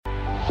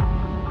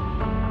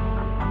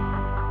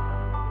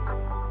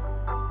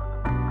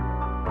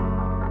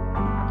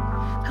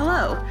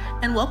Hello,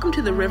 and welcome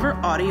to the River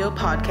Audio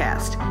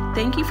Podcast.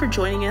 Thank you for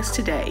joining us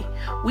today.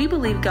 We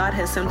believe God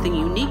has something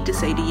unique to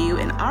say to you,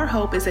 and our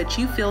hope is that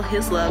you feel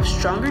His love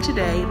stronger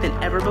today than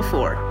ever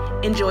before.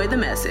 Enjoy the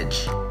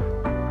message.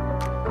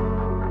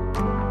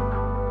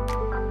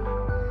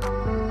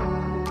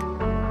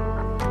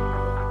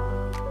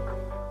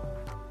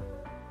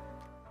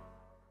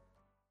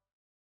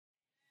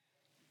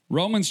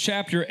 Romans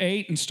chapter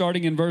 8 and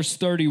starting in verse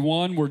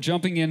 31, we're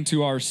jumping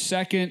into our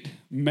second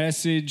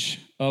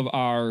message of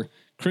our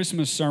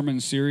Christmas sermon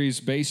series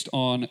based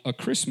on A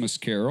Christmas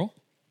Carol.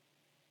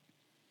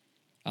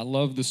 I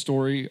love the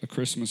story, A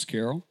Christmas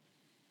Carol.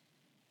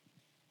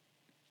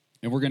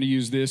 And we're going to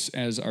use this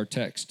as our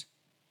text.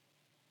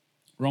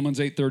 Romans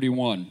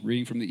 8:31,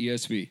 reading from the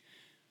ESV.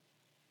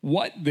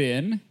 What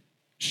then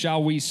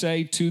shall we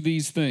say to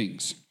these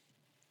things?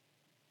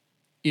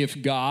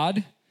 If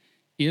God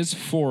is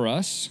for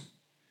us,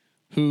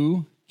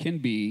 who can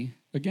be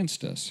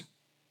against us?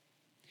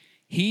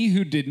 He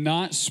who did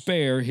not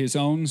spare his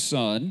own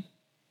son,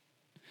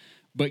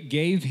 but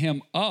gave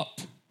him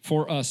up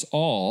for us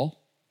all,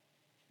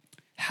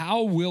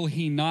 how will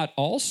he not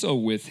also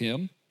with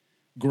him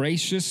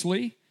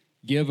graciously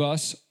give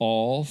us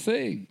all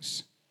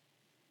things?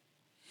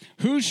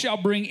 Who shall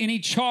bring any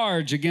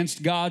charge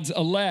against God's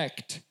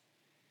elect?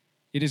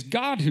 It is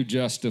God who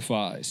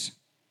justifies.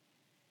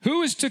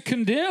 Who is to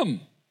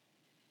condemn?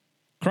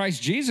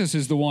 Christ Jesus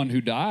is the one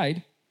who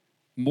died,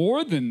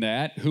 more than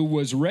that, who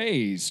was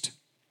raised,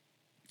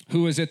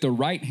 who is at the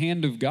right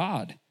hand of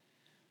God,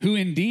 who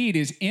indeed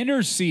is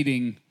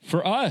interceding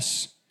for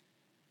us.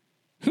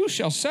 Who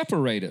shall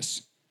separate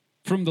us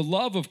from the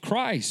love of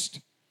Christ?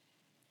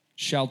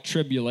 Shall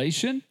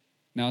tribulation?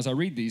 Now, as I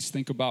read these,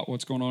 think about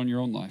what's going on in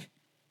your own life.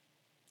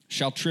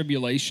 Shall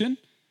tribulation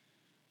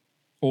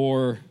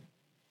or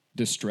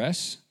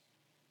distress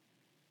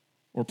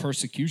or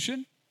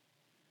persecution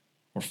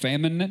or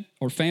famine,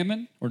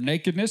 or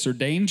nakedness, or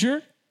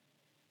danger,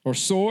 or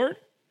sword,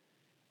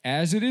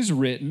 as it is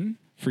written,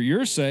 for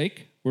your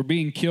sake, we're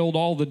being killed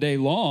all the day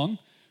long.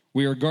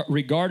 We are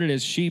regarded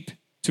as sheep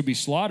to be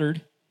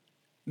slaughtered.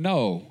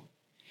 No,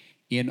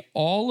 in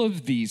all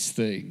of these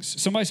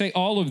things, somebody say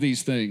all of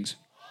these things.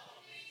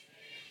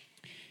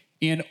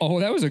 That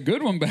was a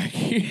good one back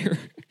here.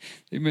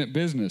 They meant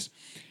business.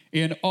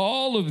 In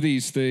all of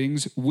these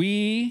things,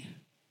 we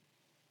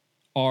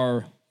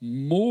are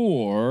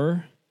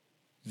more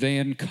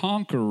than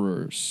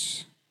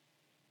conquerors,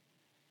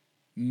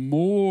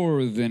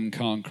 more than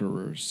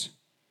conquerors,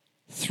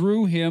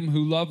 through him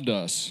who loved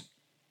us.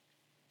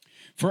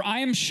 For I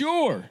am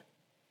sure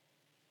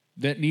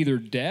that neither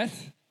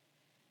death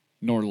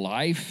nor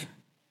life,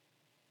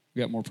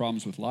 we got more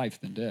problems with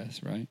life than death,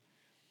 right?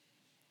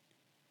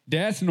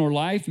 Death nor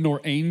life,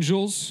 nor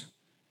angels,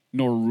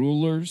 nor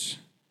rulers,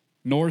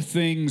 nor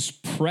things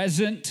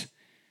present,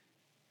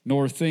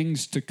 nor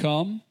things to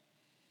come,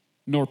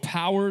 nor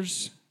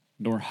powers,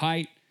 nor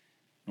height,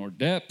 nor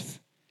depth,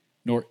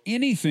 nor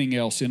anything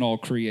else in all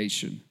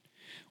creation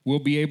will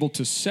be able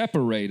to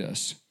separate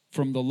us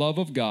from the love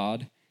of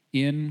God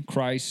in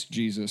Christ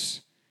Jesus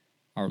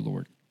our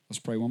Lord. Let's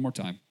pray one more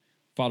time.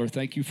 Father,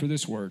 thank you for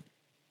this word.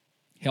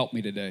 Help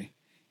me today.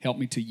 Help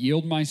me to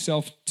yield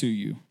myself to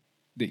you,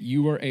 that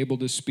you are able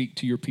to speak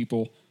to your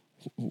people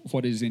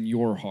what is in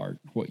your heart,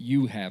 what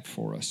you have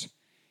for us,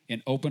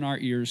 and open our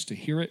ears to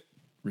hear it,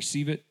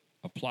 receive it,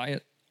 apply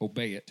it,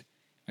 obey it.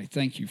 I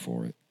thank you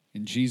for it.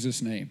 In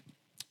Jesus' name,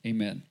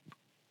 amen.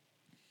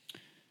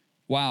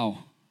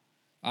 Wow.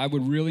 I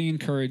would really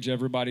encourage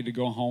everybody to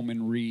go home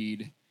and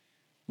read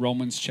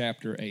Romans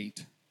chapter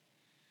 8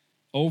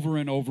 over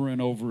and over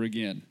and over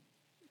again.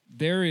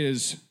 There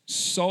is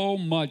so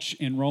much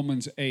in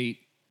Romans 8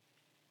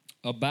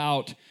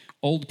 about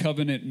Old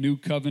Covenant, New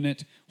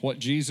Covenant, what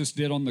Jesus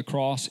did on the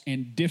cross,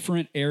 and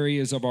different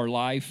areas of our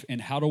life,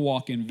 and how to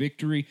walk in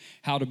victory,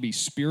 how to be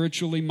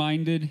spiritually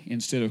minded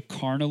instead of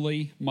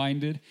carnally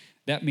minded.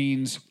 That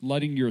means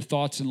letting your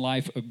thoughts in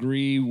life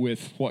agree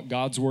with what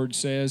God's word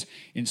says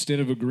instead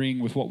of agreeing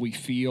with what we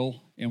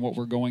feel and what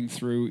we're going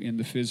through in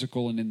the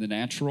physical and in the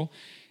natural.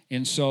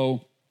 And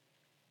so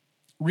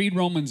read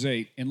Romans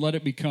 8 and let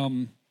it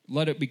become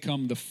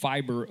the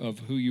fiber of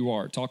who you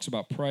are. It talks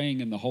about praying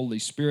in the Holy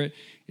Spirit.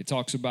 It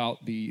talks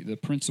about the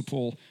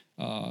principle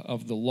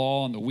of the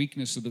law and the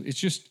weakness of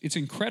it's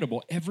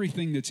incredible,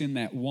 everything that's in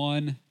that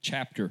one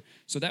chapter.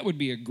 So that would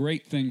be a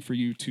great thing for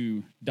you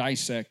to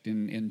dissect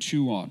and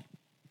chew on.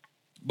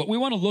 But we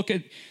want to look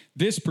at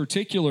this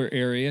particular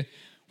area,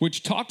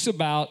 which talks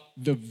about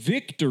the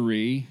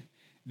victory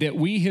that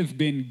we have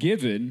been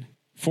given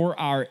for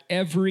our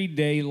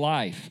everyday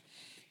life.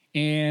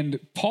 And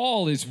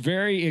Paul is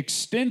very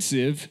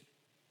extensive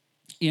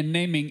in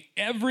naming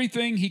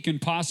everything he can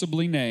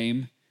possibly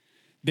name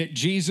that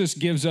Jesus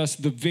gives us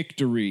the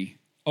victory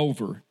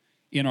over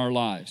in our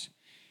lives.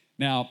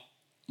 Now,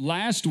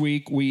 last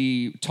week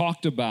we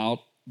talked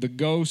about the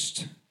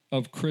ghost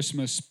of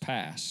Christmas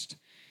past.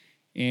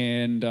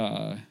 And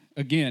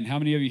again, how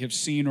many of you have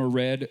seen or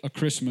read A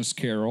Christmas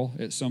Carol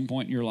at some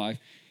point in your life?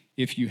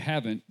 If you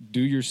haven't, do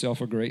yourself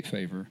a great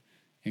favor.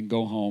 and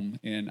go home.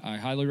 And I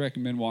highly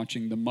recommend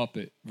watching the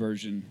Muppet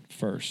version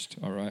first,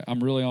 all right?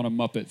 I'm really on a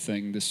Muppet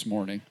thing this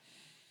morning.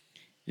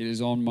 It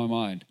is on my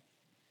mind.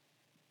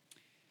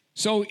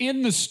 So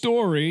in the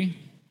story,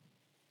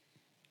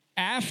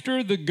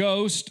 after the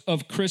ghost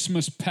of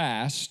Christmas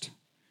passed,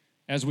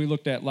 as we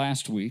looked at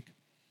last week,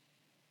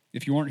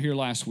 if you weren't here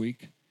last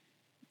week,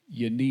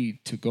 you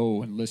need to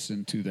go and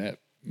listen to that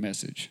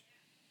message.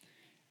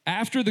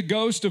 After the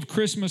ghost of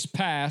Christmas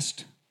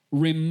past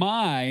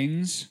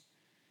reminds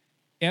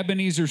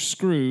Ebenezer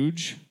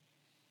Scrooge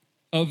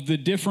of the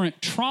different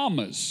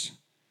traumas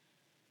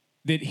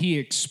that he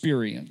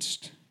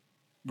experienced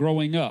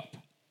growing up.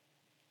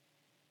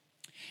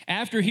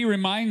 After he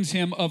reminds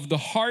him of the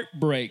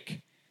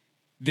heartbreak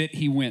that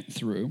he went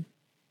through.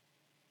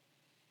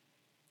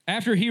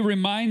 After he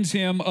reminds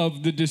him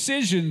of the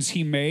decisions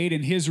he made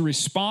and his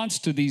response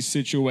to these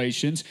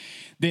situations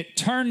that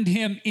turned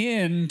him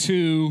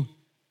into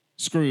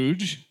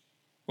Scrooge,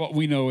 what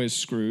we know as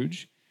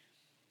Scrooge.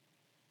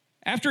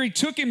 After he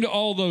took him to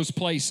all those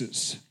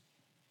places,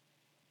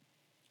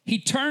 he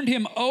turned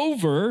him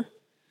over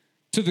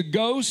to the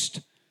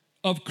ghost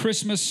of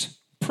Christmas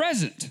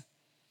present,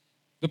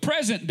 the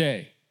present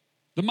day,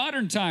 the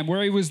modern time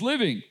where he was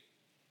living.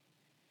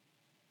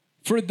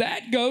 For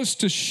that ghost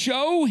to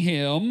show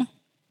him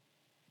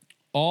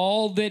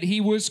all that he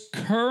was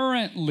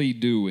currently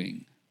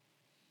doing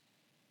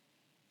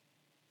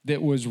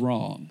that was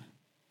wrong.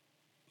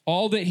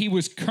 All that he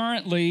was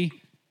currently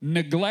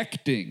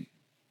neglecting.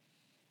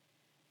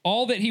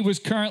 All that he was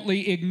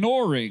currently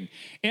ignoring.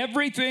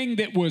 Everything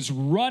that was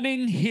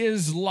running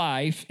his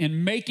life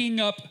and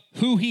making up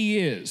who he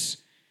is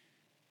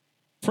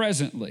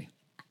presently.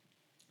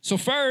 So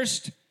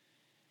first,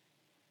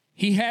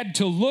 he had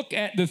to look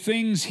at the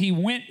things he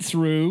went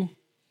through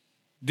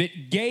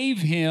that gave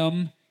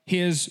him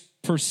his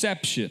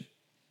perception,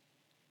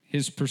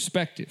 his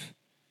perspective.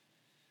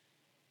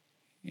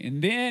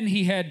 And then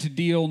he had to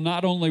deal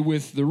not only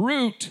with the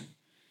root,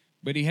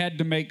 but he had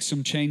to make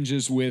some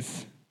changes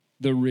with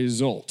the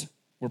result.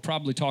 We're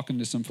probably talking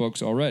to some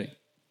folks already.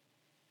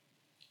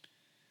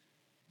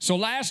 So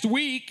last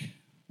week,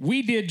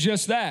 we did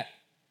just that.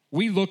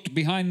 We looked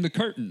behind the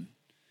curtain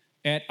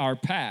at our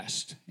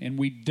past, and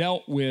we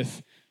dealt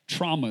with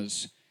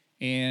traumas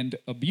and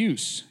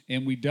abuse,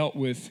 and we dealt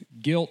with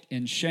guilt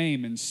and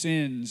shame and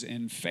sins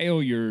and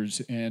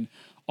failures and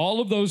all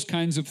of those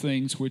kinds of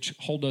things which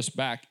hold us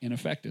back and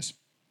affect us.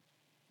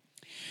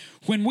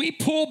 When we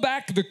pull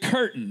back the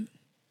curtain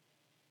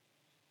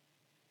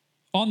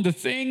on the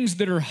things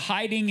that are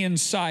hiding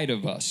inside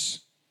of us,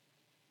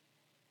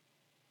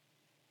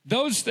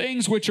 those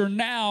things which are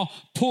now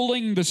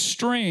pulling the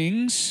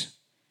strings,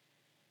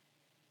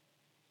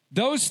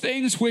 those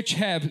things which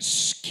have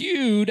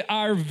skewed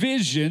our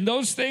vision,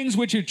 those things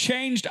which have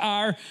changed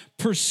our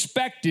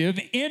perspective,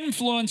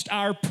 influenced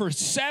our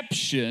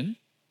perception,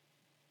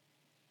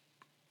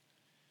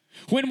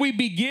 when we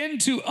begin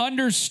to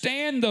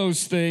understand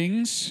those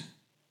things,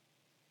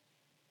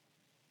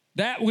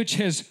 that which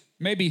has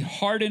maybe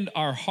hardened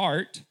our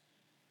heart,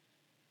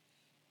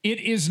 it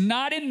is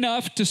not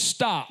enough to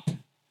stop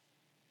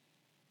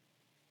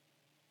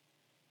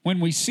when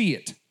we see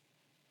it,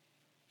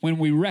 when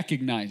we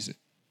recognize it,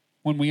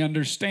 when we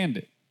understand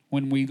it,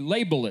 when we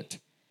label it.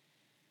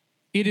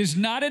 It is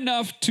not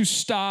enough to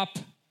stop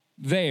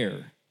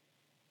there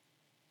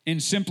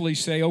and simply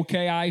say,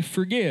 okay, I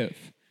forgive.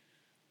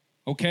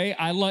 Okay,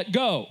 I let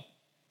go.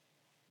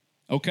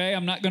 Okay,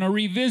 I'm not going to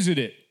revisit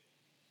it.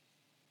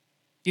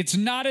 It's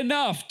not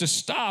enough to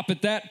stop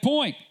at that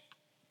point,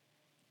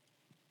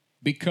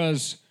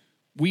 because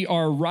we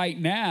are right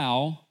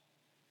now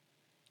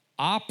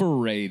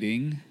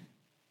operating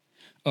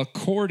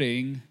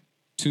according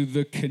to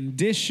the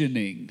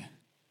conditioning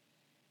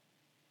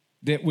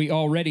that we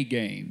already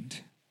gained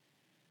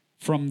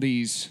from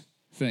these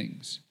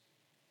things.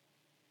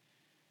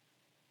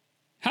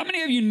 How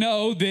many of you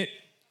know that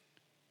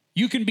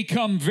you can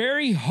become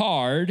very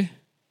hard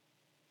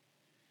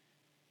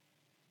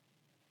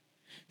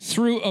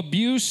through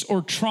abuse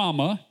or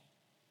trauma,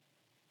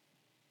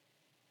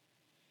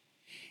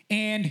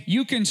 and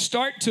you can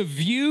start to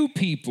view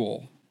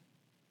people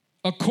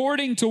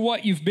according to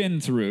what you've been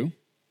through,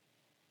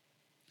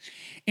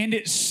 and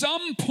at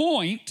some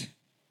point,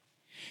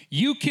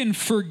 you can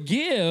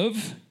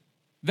forgive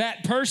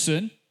that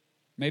person,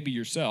 maybe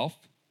yourself,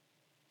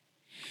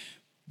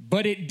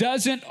 but it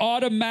doesn't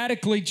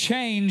automatically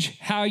change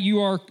how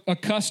you are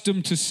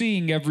accustomed to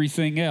seeing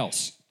everything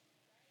else.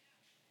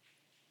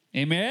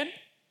 Amen?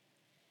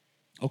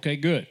 Okay,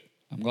 good.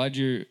 I'm glad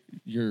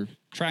you're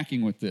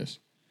tracking with this.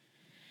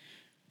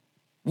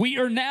 We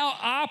are now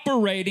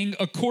operating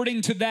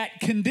according to that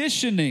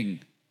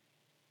conditioning.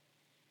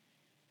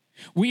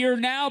 We are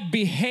now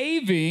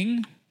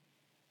behaving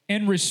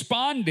and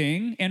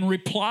responding and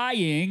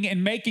replying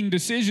and making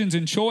decisions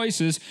and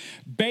choices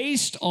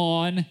based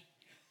on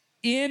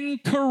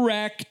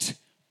incorrect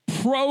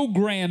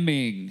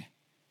programming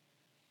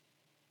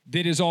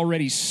that is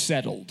already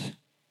settled.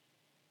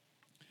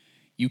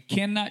 You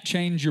cannot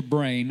change your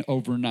brain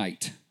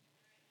overnight.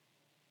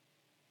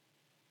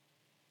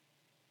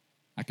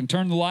 I can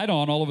turn the light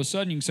on. All of a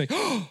sudden, you can say,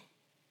 oh,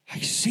 I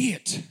see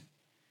it.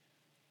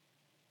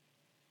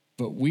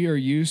 But we are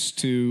used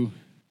to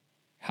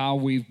how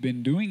we've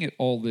been doing it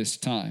all this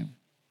time.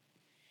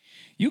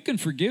 You can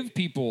forgive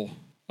people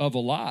of a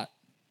lot.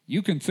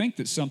 You can think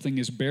that something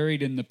is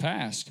buried in the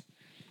past.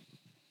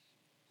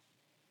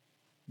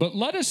 But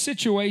let a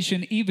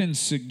situation even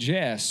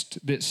suggest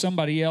that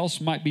somebody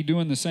else might be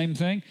doing the same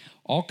thing,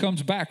 all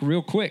comes back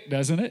real quick,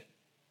 doesn't it?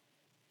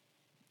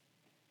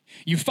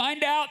 You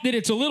find out that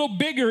it's a little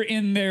bigger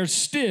in there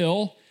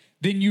still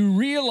than you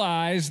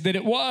realize that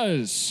it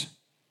was.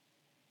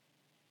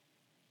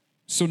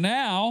 So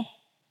now,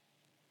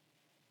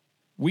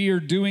 we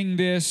are doing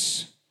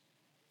this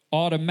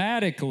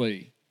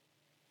automatically.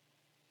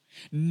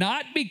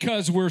 Not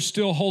because we're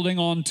still holding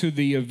on to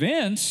the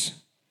events,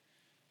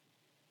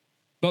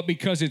 but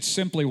because it's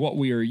simply what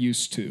we are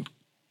used to.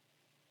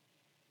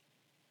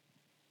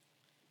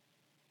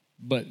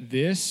 But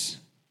this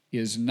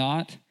is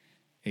not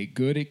a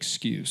good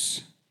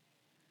excuse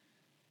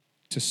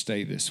to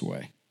stay this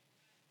way.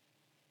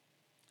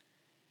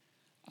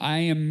 I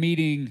am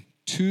meeting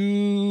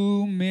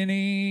too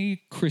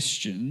many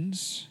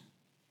Christians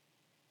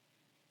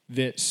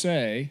that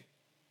say,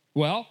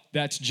 well,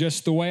 that's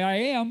just the way I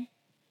am.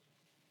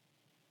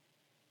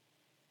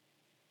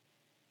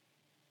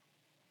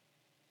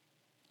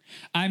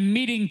 I'm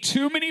meeting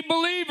too many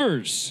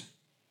believers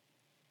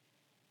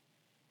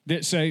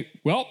that say,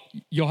 well,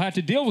 you'll have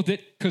to deal with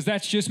it because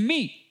that's just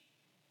me.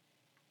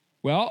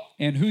 Well,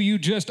 and who you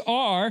just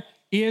are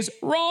is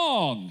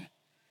wrong.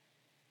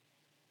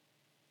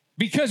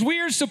 Because we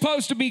are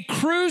supposed to be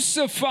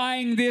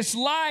crucifying this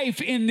life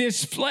in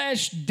this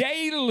flesh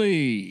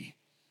daily.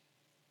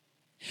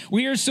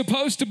 We are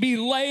supposed to be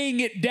laying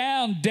it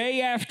down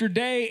day after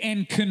day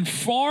and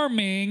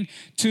conforming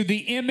to the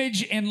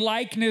image and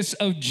likeness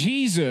of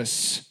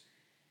Jesus.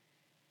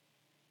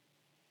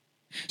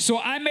 So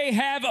I may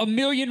have a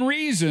million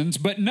reasons,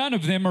 but none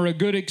of them are a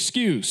good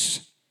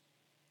excuse.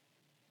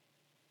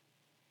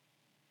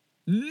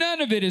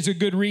 None of it is a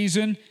good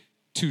reason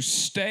to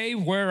stay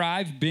where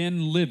I've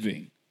been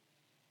living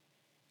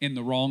in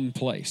the wrong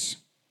place.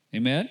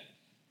 Amen?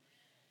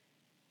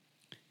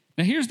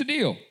 Now here's the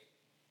deal.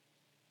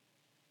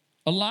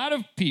 A lot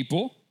of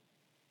people,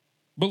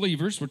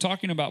 believers, we're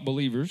talking about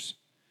believers,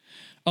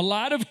 a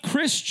lot of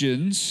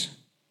Christians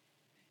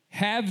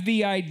have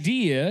the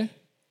idea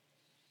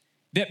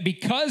that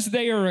because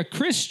they are a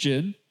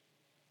Christian,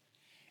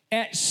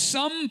 at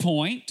some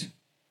point,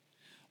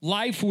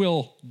 life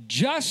will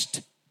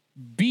just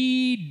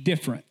be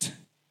different.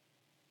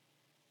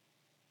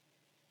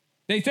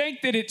 They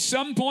think that at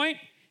some point,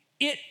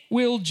 it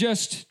will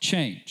just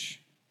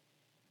change.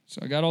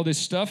 So I got all this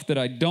stuff that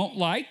I don't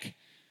like.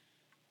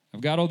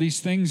 I've got all these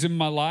things in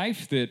my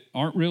life that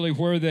aren't really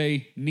where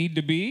they need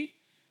to be.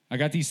 I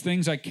got these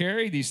things I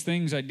carry, these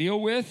things I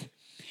deal with.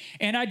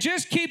 And I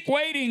just keep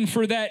waiting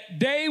for that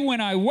day when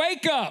I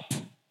wake up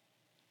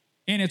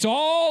and it's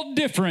all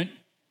different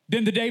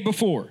than the day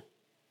before.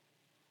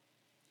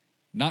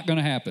 Not going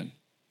to happen.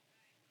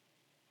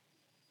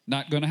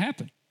 Not going to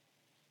happen.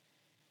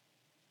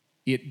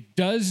 It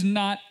does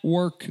not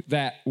work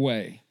that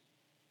way.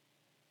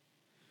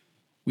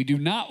 We do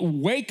not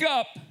wake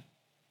up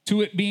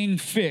to it being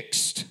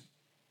fixed.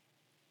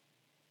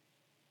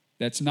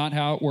 That's not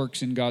how it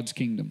works in God's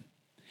kingdom.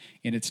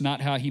 And it's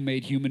not how he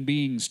made human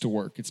beings to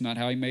work. It's not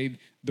how he made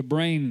the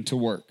brain to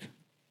work.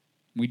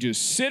 We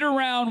just sit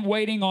around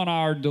waiting on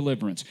our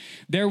deliverance.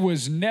 There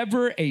was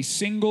never a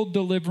single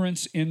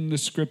deliverance in the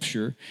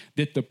scripture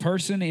that the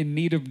person in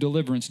need of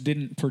deliverance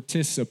didn't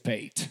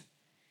participate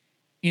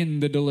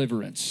in the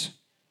deliverance.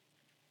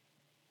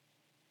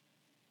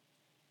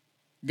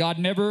 God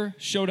never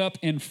showed up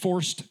and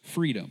forced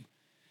freedom.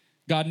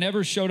 God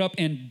never showed up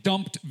and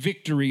dumped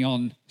victory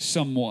on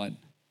someone.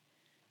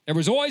 There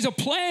was always a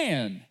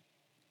plan.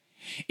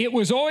 It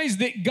was always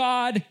that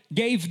God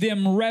gave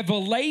them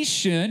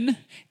revelation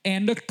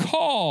and a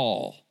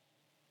call.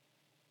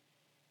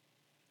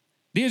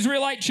 The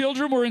Israelite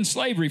children were in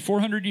slavery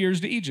 400 years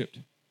to Egypt.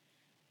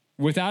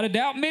 Without a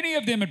doubt, many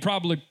of them had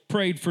probably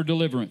prayed for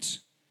deliverance.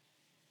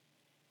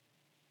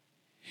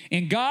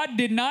 And God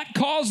did not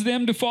cause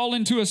them to fall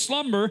into a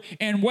slumber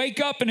and wake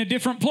up in a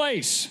different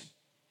place.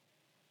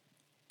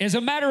 As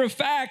a matter of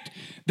fact,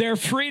 their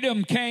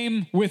freedom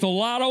came with a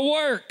lot of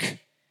work.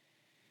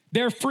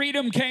 Their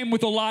freedom came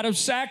with a lot of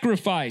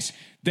sacrifice.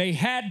 They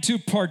had to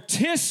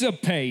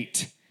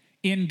participate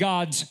in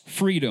God's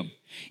freedom.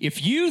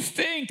 If you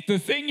think the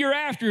thing you're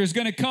after is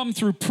going to come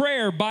through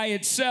prayer by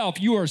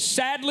itself, you are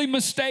sadly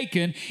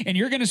mistaken, and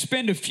you're going to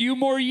spend a few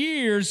more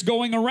years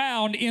going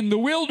around in the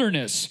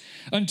wilderness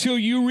until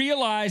you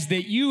realize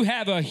that you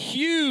have a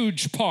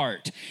huge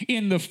part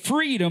in the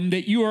freedom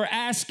that you are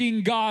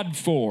asking God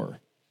for.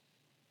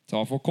 It's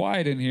awful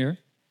quiet in here.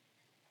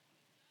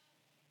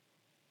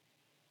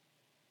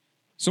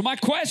 So my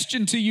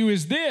question to you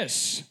is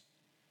this: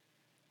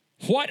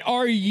 what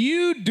are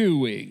you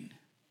doing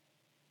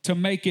to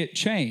make it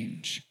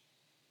change?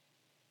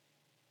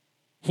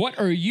 What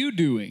are you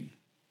doing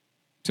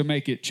to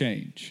make it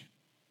change?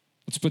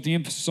 Let's put the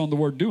emphasis on the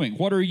word doing.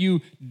 What are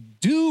you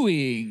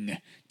doing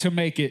to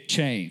make it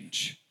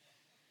change?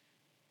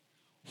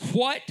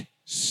 What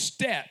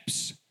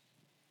steps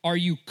are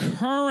you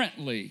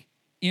currently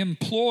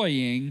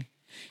employing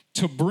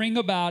to bring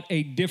about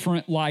a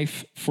different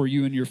life for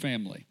you and your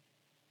family?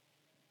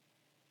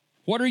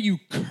 What are you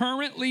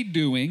currently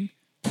doing,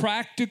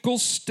 practical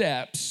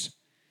steps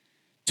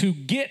to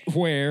get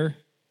where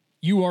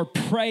you are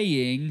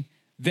praying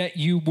that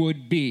you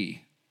would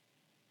be?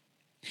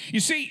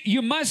 You see,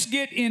 you must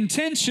get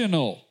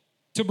intentional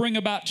to bring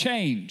about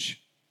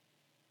change.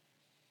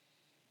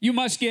 You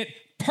must get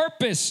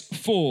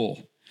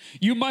purposeful.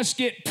 You must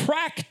get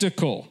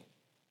practical.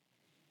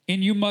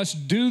 And you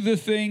must do the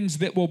things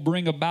that will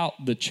bring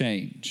about the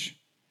change.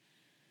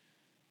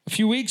 A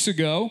few weeks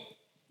ago,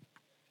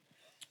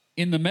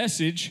 in the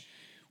message,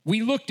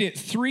 we looked at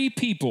 3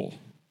 people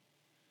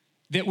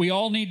that we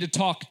all need to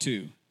talk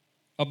to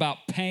about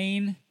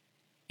pain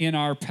in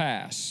our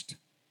past.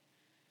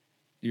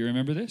 Do you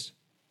remember this?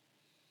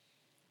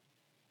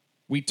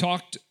 We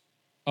talked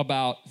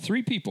about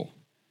 3 people.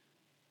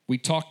 We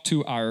talked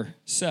to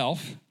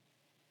ourself,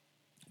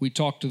 we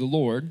talked to the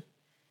Lord,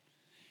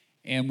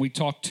 and we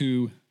talked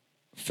to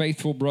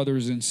faithful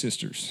brothers and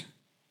sisters.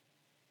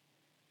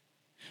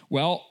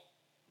 Well,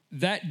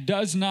 that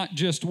does not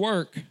just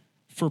work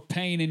for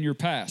pain in your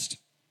past.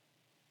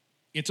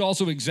 It's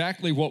also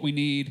exactly what we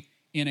need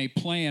in a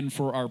plan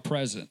for our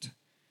present.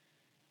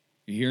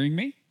 You hearing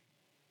me?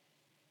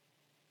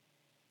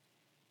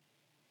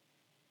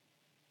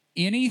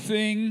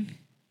 Anything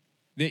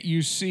that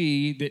you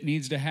see that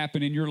needs to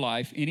happen in your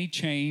life, any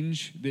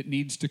change that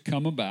needs to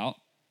come about,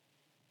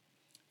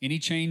 any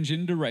change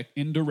in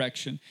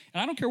direction,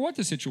 and I don't care what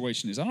the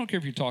situation is. I don't care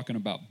if you're talking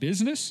about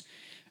business.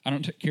 I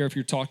don't care if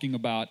you're talking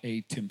about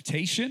a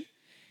temptation,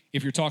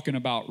 if you're talking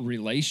about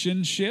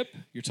relationship,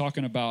 you're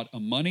talking about a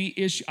money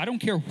issue. I don't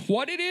care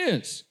what it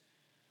is.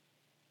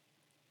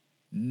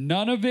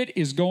 None of it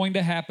is going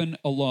to happen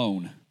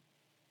alone.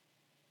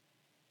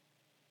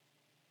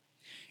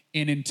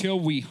 And until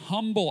we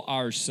humble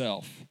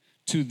ourselves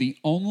to the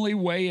only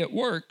way it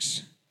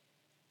works,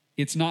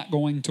 it's not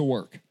going to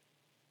work.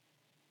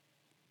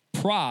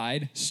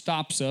 Pride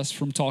stops us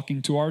from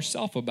talking to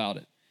ourselves about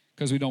it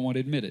because we don't want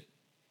to admit it.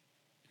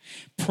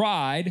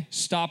 Pride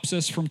stops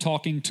us from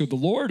talking to the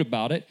Lord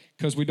about it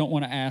because we don't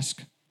want to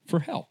ask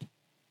for help.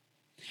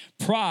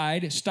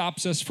 Pride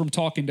stops us from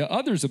talking to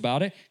others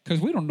about it because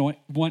we don't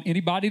want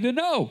anybody to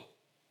know.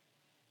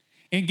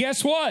 And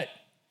guess what?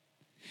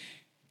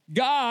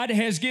 God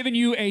has given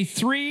you a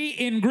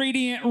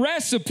 3-ingredient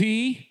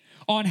recipe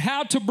on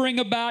how to bring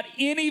about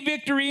any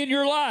victory in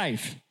your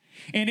life.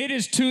 And it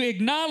is to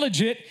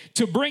acknowledge it,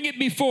 to bring it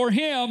before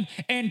Him,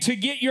 and to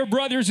get your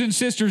brothers and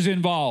sisters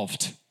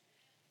involved.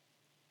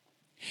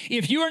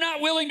 If you are not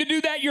willing to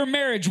do that, your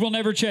marriage will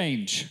never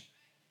change.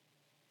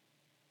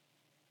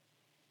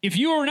 If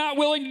you are not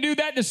willing to do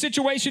that, the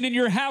situation in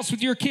your house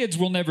with your kids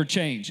will never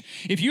change.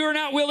 If you are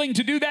not willing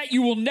to do that,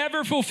 you will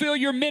never fulfill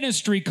your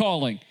ministry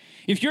calling.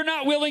 If you're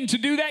not willing to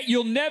do that,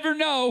 you'll never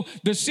know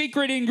the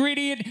secret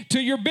ingredient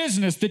to your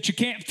business that you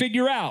can't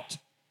figure out.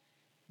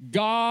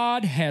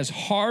 God has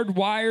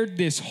hardwired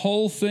this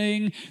whole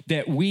thing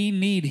that we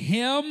need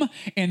Him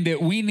and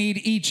that we need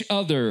each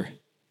other.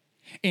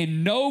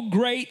 And no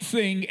great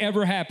thing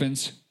ever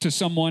happens to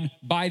someone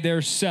by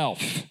their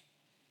self.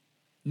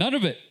 None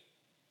of it.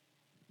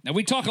 Now,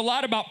 we talk a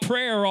lot about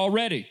prayer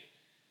already.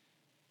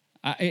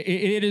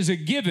 It is a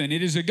given.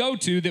 It is a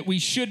go-to that we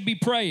should be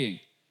praying.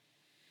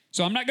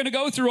 So I'm not going to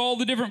go through all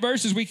the different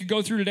verses we could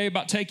go through today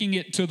about taking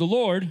it to the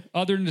Lord,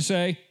 other than to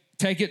say,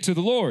 take it to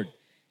the Lord.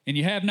 And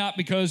you have not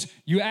because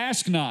you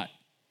ask not.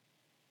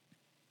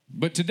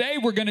 But today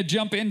we're going to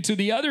jump into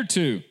the other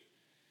 2.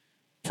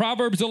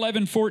 Proverbs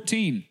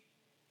 11:14.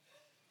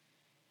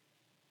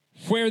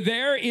 Where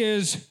there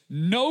is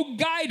no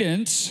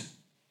guidance,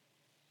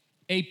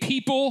 a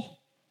people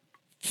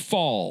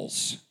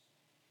falls.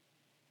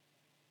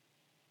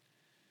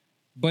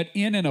 But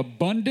in an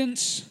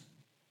abundance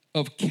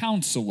of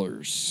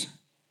counselors,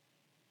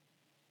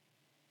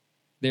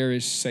 there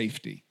is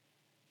safety.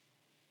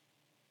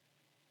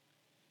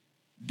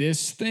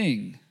 This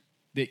thing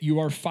that you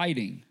are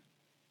fighting,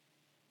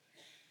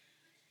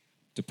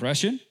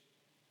 depression,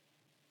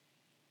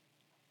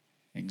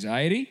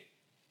 anxiety,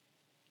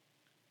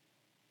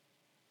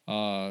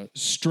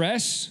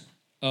 stress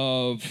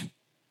of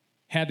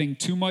having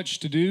too much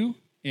to do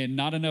and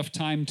not enough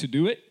time to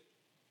do it,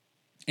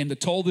 and the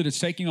toll that it's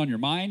taking on your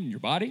mind and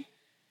your body.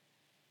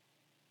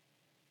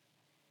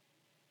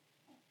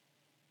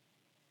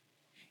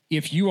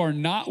 If you are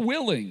not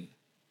willing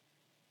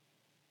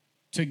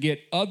to get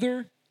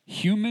other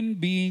human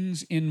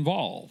beings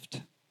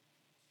involved,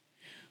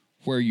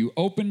 where you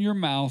open your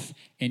mouth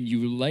and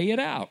you lay it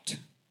out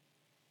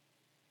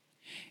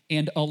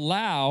and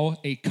allow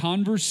a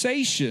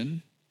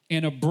conversation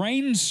and a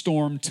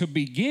brainstorm to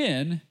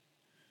begin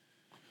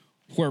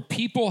where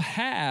people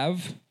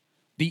have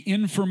the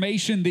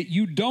information that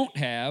you don't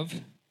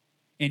have,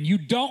 and you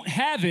don't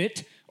have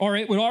it or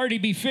it would already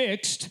be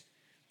fixed,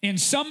 and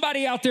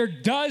somebody out there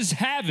does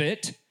have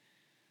it,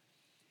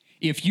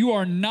 if you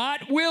are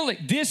not willing,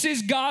 this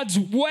is God's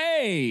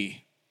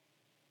way.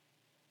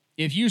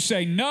 If you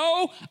say,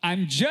 no,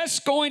 I'm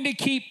just going to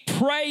keep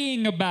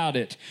praying about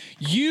it,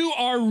 you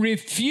are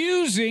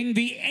refusing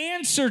the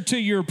answer to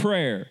your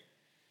prayer.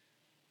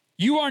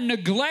 You are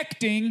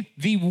neglecting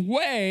the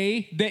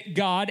way that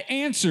God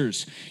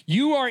answers.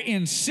 You are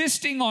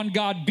insisting on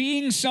God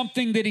being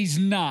something that He's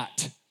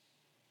not.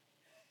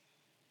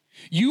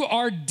 You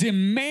are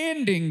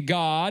demanding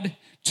God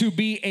to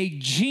be a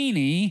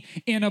genie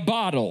in a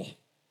bottle.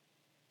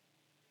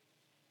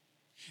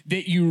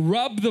 That you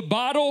rub the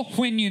bottle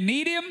when you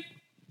need Him,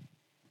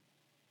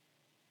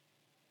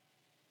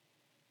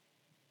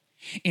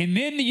 and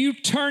then you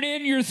turn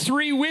in your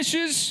 3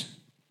 wishes,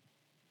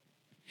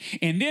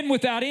 and then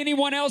without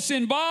anyone else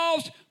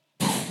involved,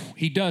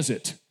 He does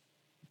it.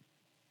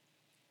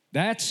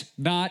 That's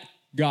not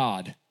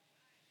God.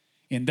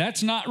 And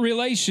that's not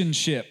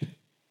relationship.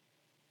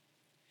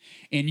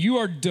 And you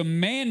are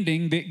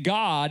demanding that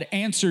God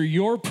answer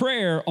your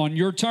prayer on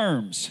your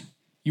terms.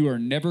 You are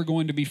never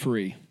going to be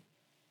free.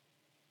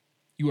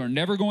 You are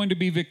never going to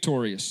be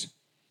victorious.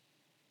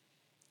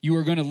 You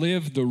are going to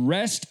live the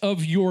rest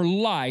of your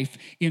life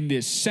in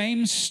this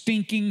same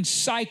stinking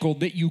cycle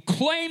that you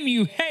claim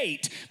you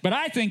hate, but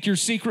I think you're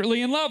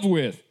secretly in love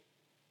with.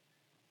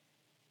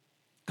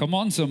 Come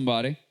on,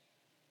 somebody.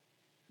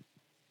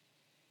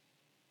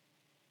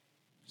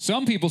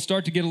 Some people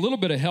start to get a little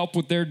bit of help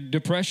with their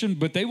depression,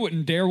 but they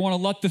wouldn't dare want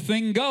to let the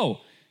thing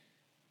go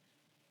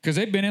because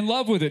they've been in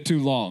love with it too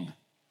long.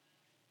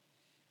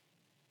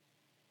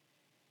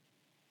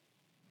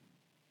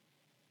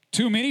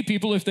 Too many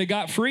people, if they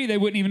got free, they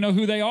wouldn't even know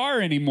who they are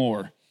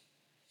anymore.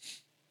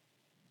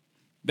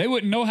 They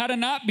wouldn't know how to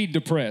not be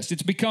depressed.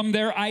 It's become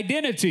their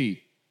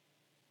identity.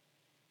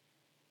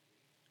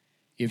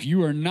 If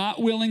you are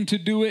not willing to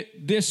do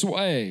it this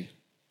way,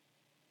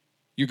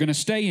 you're going to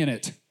stay in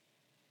it.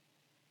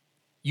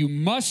 You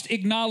must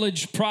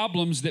acknowledge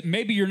problems that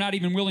maybe you're not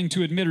even willing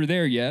to admit are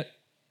there yet.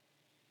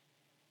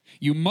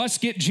 You must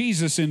get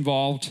Jesus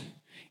involved,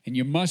 and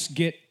you must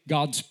get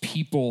God's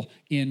people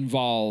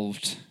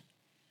involved.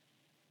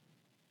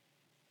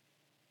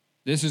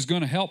 This is going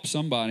to help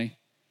somebody.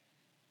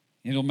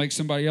 It'll make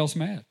somebody else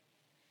mad.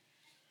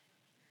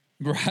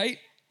 Right?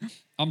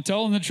 I'm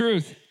telling the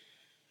truth.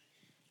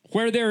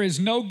 Where there is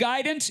no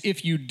guidance,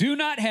 if you do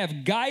not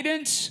have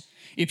guidance,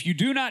 if you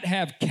do not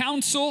have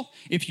counsel,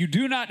 if you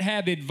do not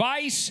have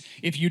advice,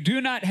 if you do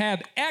not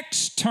have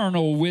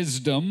external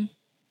wisdom,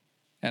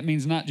 that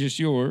means not just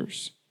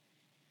yours,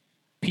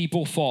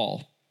 people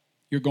fall.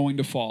 You're going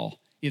to fall.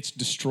 It's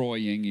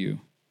destroying you.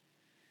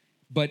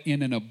 But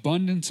in an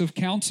abundance of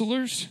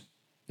counselors,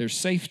 there's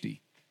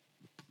safety.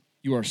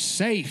 You are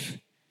safe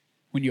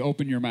when you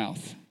open your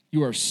mouth.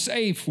 You are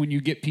safe when you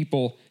get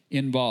people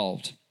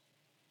involved.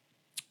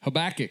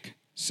 Habakkuk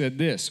said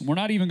this. We're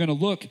not even going to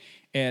look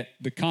at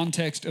the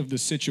context of the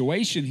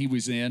situation he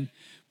was in,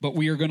 but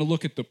we are going to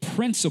look at the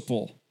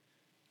principle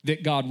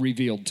that God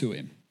revealed to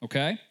him,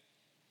 okay?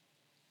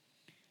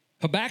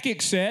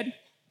 Habakkuk said,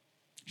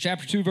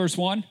 chapter 2, verse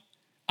 1,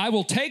 I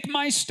will take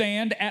my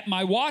stand at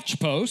my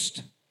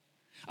watchpost.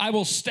 I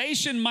will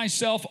station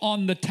myself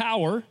on the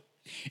tower,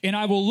 and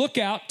I will look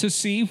out to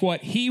see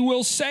what he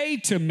will say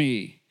to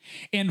me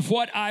and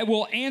what I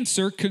will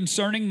answer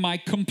concerning my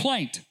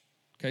complaint.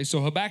 Okay,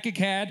 so Habakkuk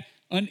had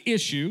an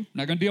issue. I'm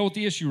not going to deal with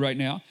the issue right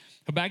now.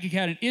 Habakkuk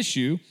had an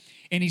issue,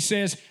 and he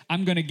says,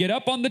 I'm going to get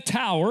up on the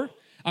tower.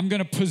 I'm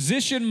going to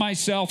position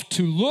myself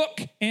to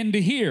look and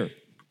to hear.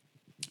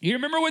 You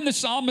remember when the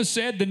psalmist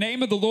said, the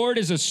name of the Lord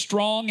is a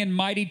strong and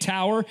mighty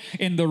tower,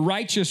 and the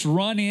righteous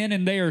run in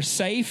and they are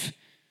safe?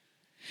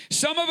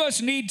 Some of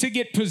us need to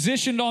get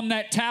positioned on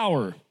that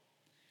tower.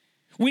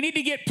 We need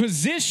to get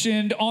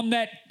positioned on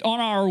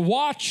our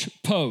watch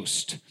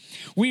post.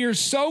 We are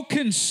so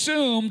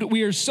consumed,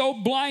 we are so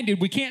blinded,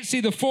 we can't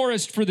see the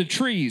forest for the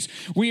trees.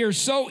 We are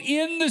so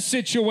in the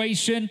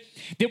situation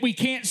that we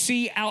can't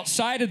see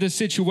outside of the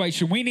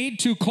situation. We need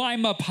to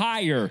climb up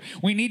higher.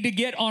 We need to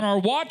get on our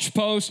watch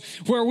post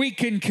where we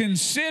can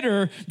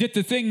consider that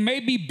the thing may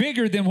be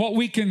bigger than what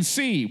we can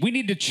see. We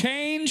need to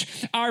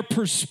change our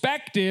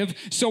perspective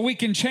so we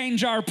can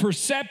change our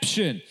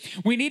perception.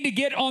 We need to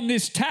get on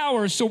this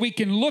tower so we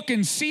can look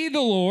and see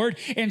the Lord,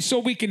 and so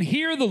we can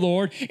hear the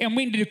Lord, and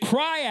we need to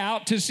cry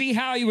out to see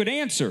how he would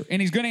answer.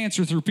 And he's going to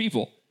answer through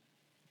people.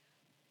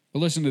 But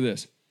listen to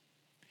this.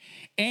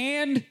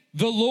 And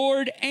the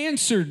Lord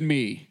answered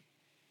me.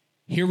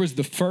 Here was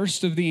the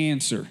first of the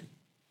answer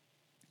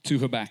to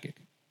Habakkuk.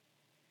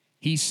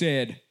 He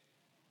said,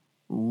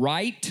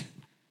 write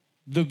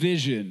the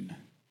vision.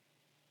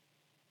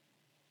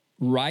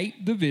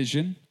 Write the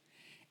vision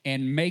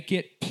and make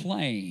it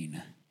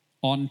plain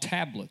on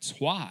tablets.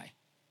 Why?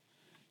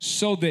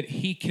 So that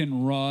he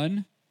can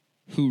run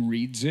who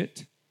reads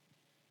it.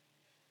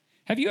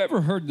 Have you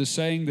ever heard the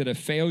saying that a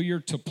failure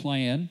to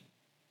plan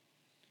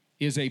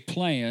is a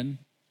plan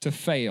to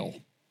fail?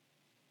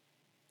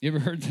 You ever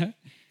heard that?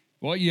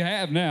 Well, you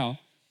have now.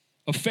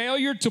 A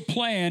failure to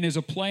plan is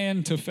a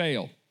plan to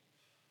fail.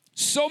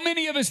 So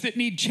many of us that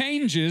need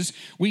changes,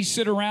 we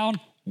sit around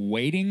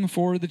waiting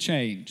for the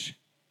change.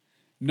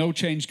 No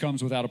change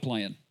comes without a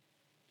plan.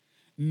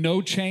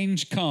 No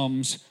change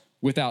comes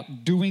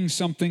without doing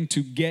something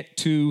to get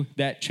to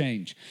that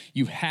change.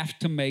 You have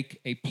to make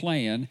a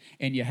plan,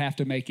 and you have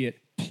to make it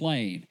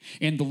plain.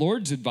 And the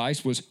Lord's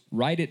advice was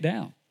write it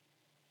down.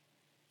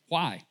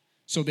 Why?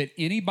 So that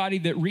anybody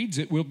that reads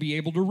it will be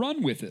able to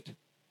run with it.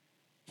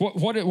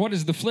 What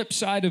is the flip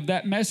side of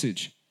that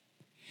message?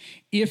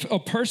 If a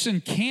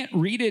person can't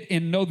read it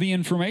and know the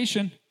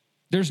information,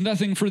 there's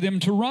nothing for them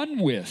to run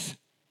with.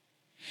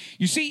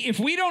 You see, if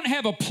we don't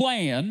have a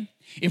plan,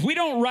 if we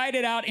don't write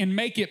it out and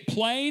make it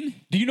plain,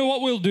 do you know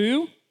what we'll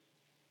do?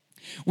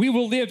 We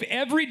will live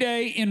every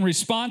day in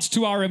response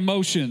to our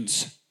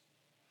emotions.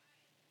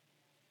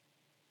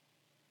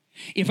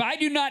 If I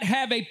do not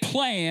have a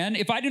plan,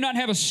 if I do not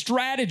have a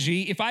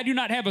strategy, if I do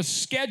not have a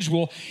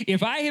schedule,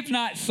 if I have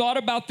not thought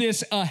about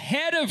this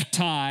ahead of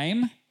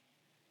time,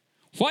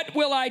 what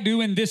will I do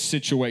in this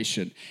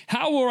situation?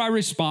 How will I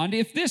respond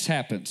if this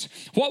happens?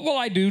 What will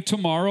I do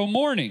tomorrow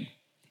morning?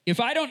 If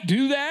I don't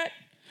do that,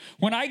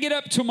 when I get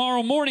up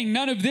tomorrow morning,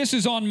 none of this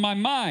is on my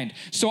mind.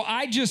 So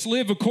I just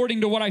live according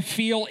to what I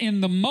feel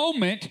in the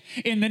moment.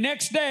 And the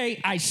next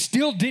day, I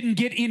still didn't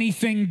get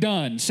anything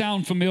done.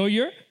 Sound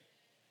familiar?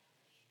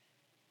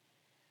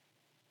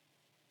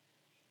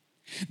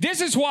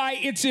 This is why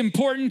it's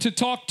important to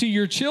talk to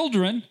your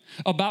children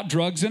about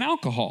drugs and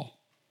alcohol.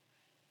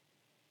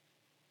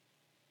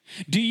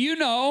 Do you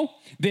know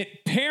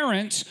that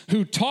parents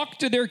who talk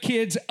to their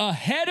kids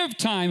ahead of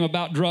time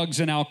about drugs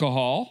and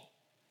alcohol,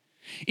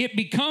 it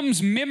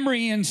becomes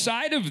memory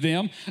inside of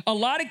them? A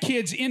lot of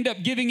kids end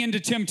up giving into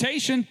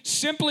temptation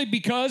simply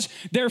because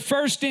their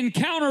first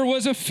encounter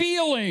was a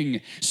feeling,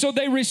 so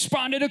they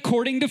responded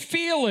according to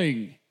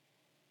feeling.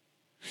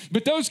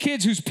 But those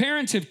kids whose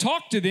parents have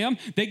talked to them,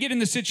 they get in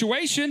the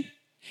situation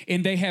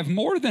and they have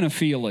more than a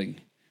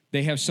feeling.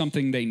 They have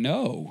something they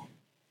know.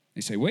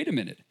 They say, wait a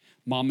minute,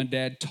 Mom and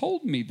Dad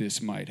told me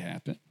this might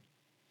happen.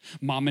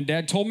 Mom and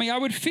Dad told me I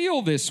would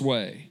feel this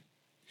way.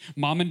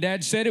 Mom and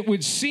Dad said it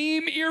would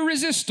seem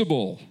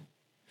irresistible.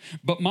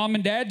 But Mom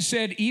and Dad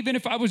said, even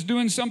if I was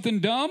doing something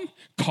dumb,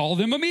 call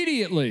them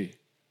immediately.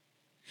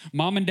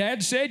 Mom and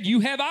Dad said, you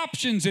have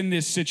options in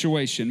this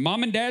situation.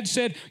 Mom and Dad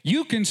said,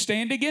 you can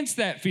stand against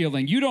that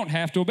feeling. You don't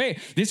have to obey.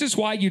 This is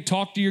why you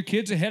talk to your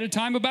kids ahead of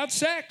time about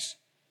sex.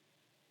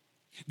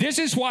 This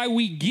is why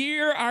we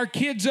gear our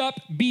kids up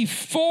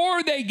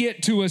before they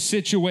get to a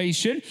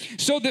situation,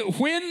 so that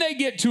when they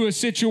get to a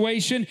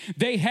situation,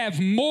 they have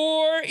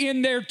more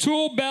in their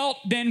tool belt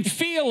than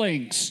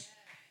feelings.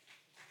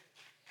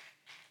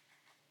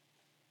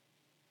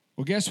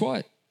 Well, guess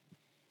what?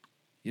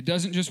 It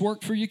doesn't just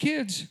work for your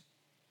kids.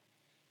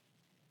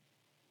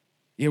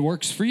 It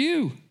works for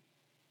you.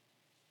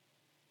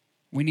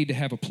 We need to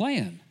have a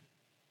plan.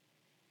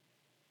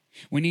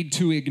 We need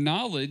to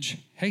acknowledge,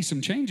 hey, some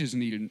changes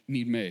need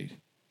made.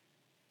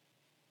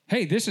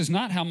 Hey, this is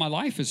not how my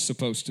life is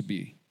supposed to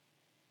be.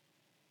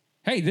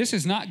 Hey, this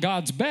is not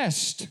God's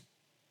best.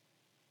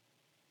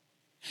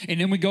 And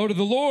then we go to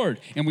the Lord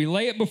and we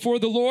lay it before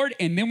the Lord,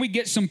 and then we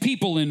get some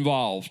people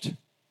involved.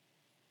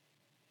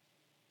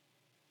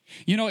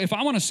 You know, if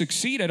I want to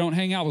succeed, I don't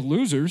hang out with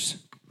losers.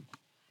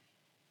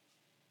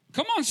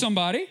 Come on,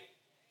 somebody.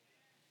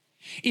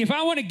 If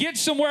I want to get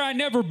somewhere I've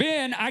never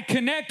been, I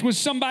connect with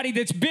somebody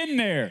that's been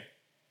there,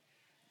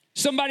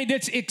 somebody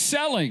that's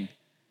excelling.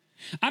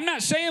 I'm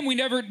not saying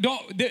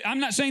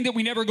that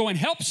we never go and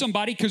help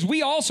somebody, because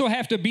we also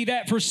have to be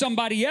that for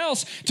somebody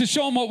else to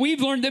show them what we've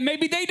learned that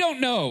maybe they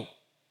don't know.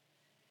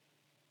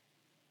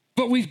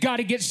 But we've got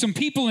to get some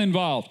people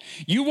involved.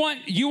 You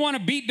want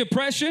to beat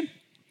depression?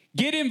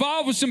 Get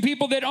involved with some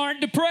people that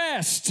aren't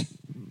depressed.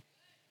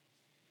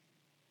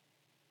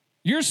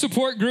 Your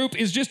support group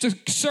is just a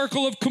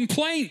circle of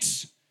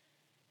complaints.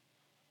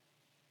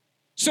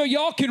 So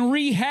y'all can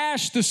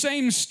rehash the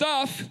same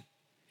stuff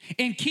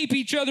and keep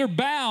each other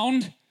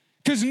bound,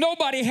 because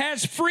nobody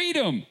has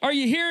freedom. Are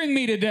you hearing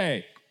me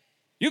today?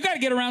 You got to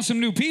get around some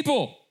new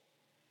people.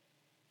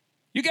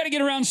 You got to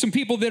get around some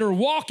people that are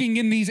walking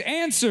in these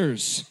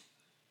answers.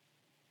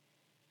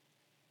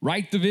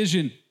 Write the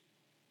vision.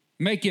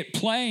 Make it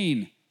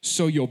plain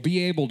so you'll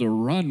be able to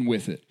run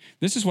with it.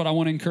 This is what I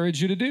want to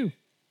encourage you to do.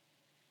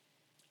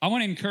 I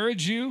want to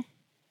encourage you,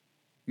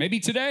 maybe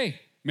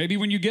today, maybe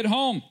when you get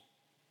home,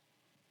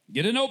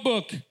 get a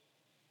notebook.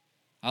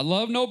 I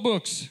love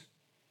notebooks.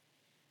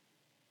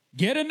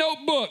 Get a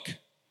notebook.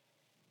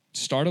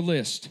 Start a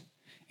list.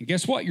 And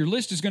guess what? Your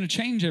list is going to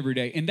change every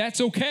day, and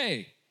that's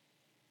okay.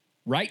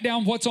 Write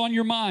down what's on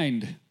your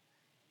mind.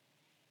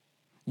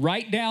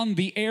 Write down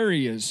the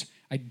areas.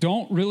 I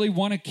don't really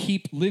want to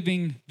keep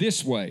living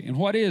this way. And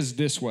what is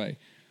this way?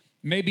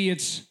 Maybe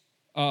it's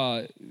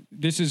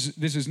this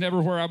is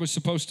never where I was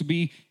supposed to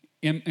be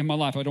in my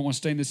life. I don't want to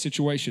stay in this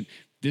situation.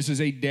 This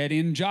is a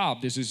dead-end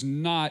job. This is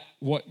not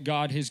what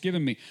God has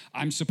given me.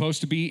 I'm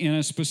supposed to be in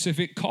a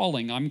specific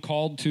calling. I'm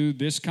called to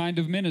this kind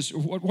of ministry,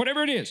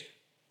 whatever it is.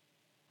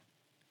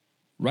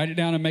 Write it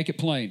down and make it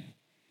plain.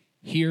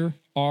 Here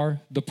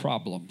are the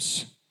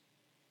problems?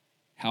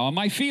 How am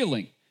I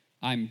feeling?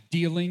 I'm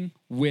dealing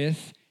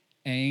with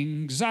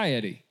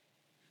anxiety.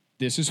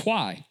 This is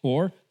why,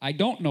 or I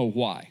don't know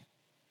why.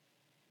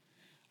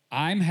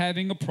 I'm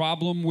having a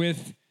problem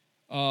with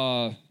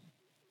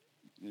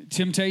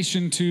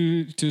temptation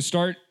to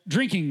start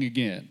drinking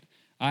again.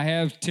 I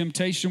have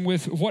temptation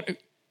with what?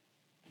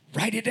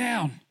 Write it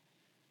down.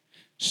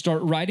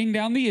 Start writing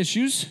down the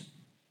issues,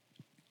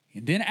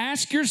 and then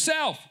ask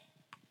yourself,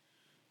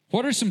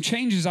 what are some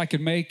changes I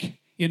could make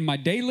in my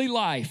daily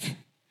life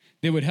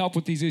that would help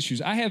with these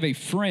issues? I have a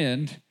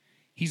friend,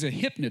 he's a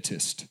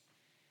hypnotist.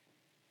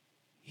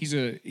 He's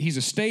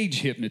a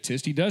stage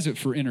hypnotist. He does it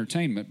for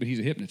entertainment, but he's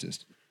a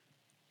hypnotist.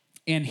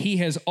 And he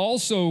has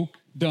also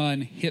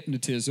done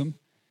hypnotism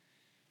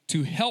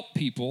to help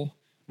people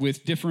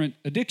with different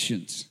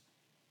addictions.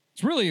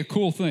 It's really a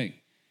cool thing.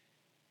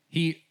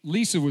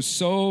 Lisa was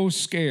so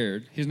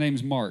scared. His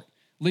name's Mark.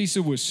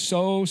 Lisa was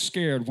so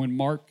scared when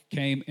Mark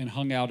came and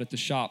hung out at the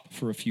shop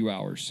for a few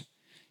hours.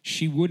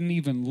 She wouldn't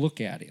even look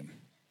at him.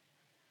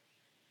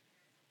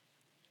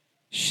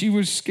 She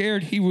was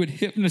scared he would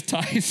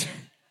hypnotize her.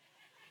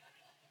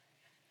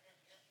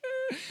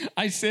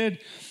 I said,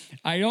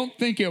 I don't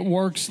think it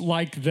works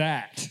like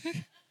that.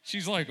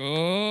 She's like,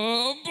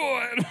 oh,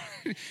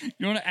 boy.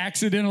 You want to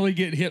accidentally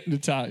get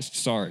hypnotized.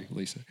 Sorry,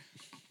 Lisa.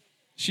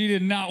 She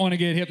did not want to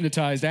get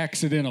hypnotized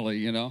accidentally,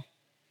 you know.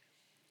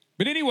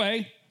 But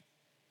anyway,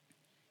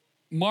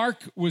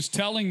 Mark was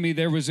telling me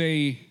there was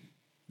a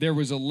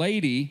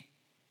lady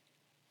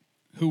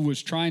who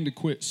was trying to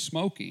quit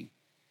smoking.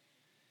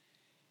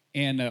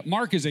 And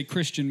Mark is a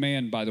Christian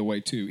man, by the way,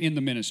 too, in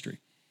the ministry.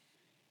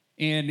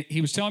 And he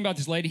was telling about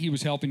this lady he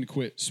was helping to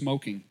quit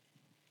smoking.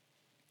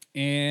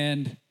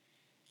 And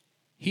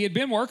he had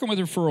been working with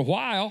her for a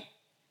while,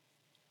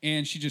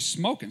 and she just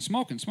smoking.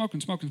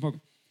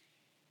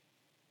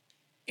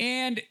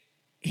 And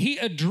he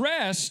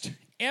addressed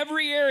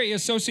every area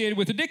associated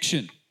with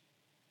addiction.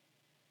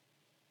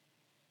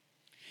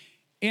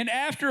 And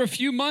after a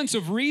few months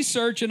of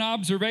research and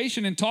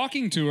observation and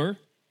talking to her,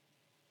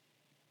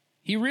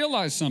 he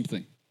realized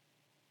something.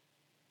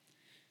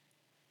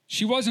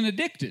 She wasn't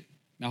addicted.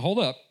 Now, hold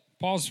up.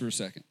 Pause for a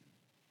second.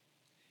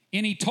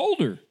 And he told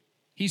her,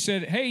 he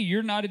said, hey,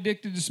 you're not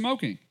addicted to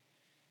smoking.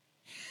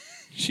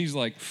 She's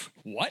like,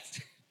 what?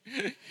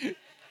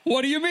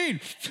 What do you mean?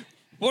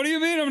 What do you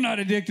mean I'm not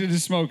addicted to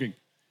smoking?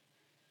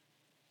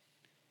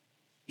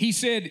 He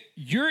said,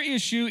 your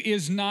issue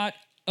is not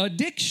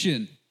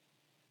addiction.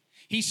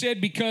 He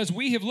said, because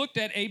we have looked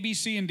at A, B,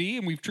 C, and D,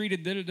 and we've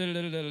treated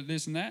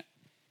this and that.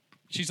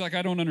 She's like,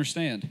 I don't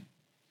understand.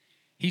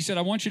 He said,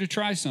 I want you to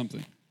try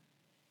something.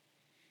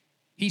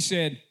 He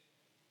said,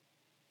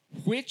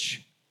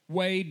 which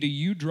way do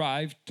you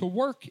drive to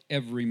work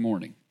every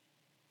morning?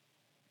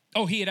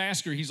 Oh, he had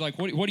asked her, he's like,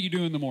 what do you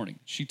do in the morning?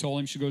 She told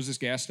him she goes to this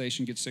gas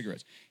station, gets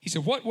cigarettes. He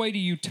said, what way do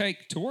you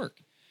take to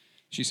work?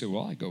 She said,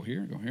 well, I go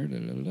here,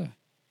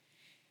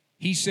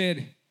 He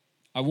said,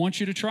 I want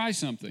you to try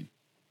something.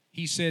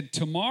 He said,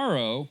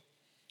 tomorrow,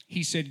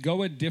 he said,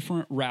 go a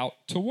different route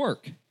to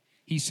work.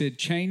 He said,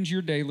 change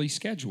your daily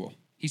schedule.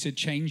 He said,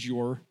 change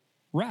your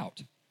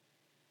route.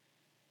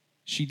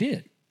 She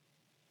did.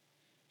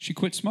 She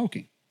quit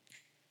smoking.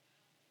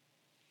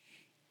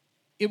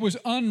 It was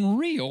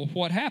unreal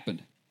what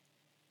happened.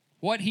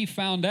 What he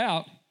found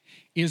out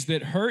is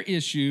that her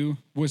issue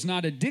was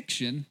not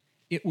addiction,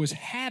 it was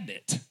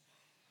habit.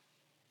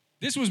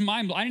 This was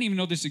mind-blowing. I didn't even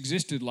know this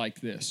existed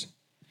like this.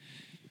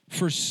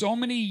 For so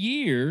many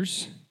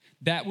years,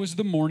 that was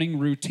the morning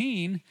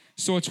routine,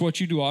 so it's what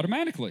you do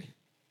automatically.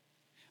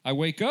 I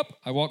wake up,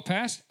 I walk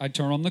past, I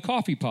turn on the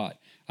coffee pot.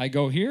 I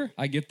go here,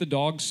 I get the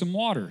dog some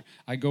water.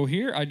 I go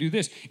here, I do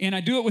this. And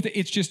I do it with,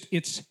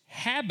 it's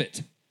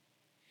habit.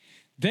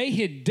 They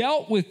had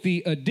dealt with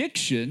the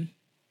addiction,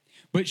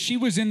 but she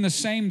was in the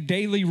same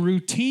daily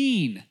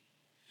routine.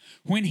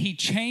 When he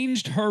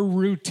changed her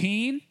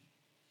routine,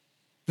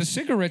 the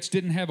cigarettes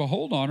didn't have a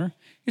hold on her.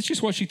 It's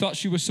just what she thought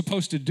she was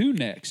supposed to do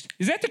next.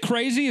 Is that the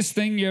craziest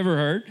thing you ever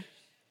heard?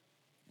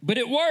 But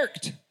it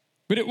worked.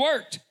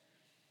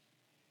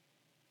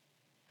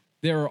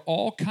 There are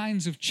all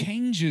kinds of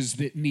changes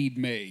that need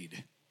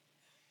made.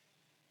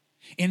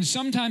 And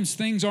sometimes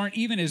things aren't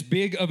even as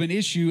big of an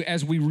issue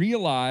as we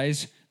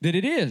realize that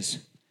it is.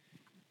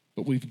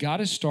 But we've got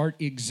to start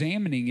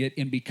examining it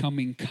and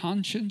becoming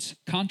conscious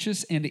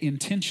and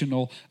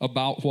intentional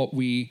about what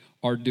we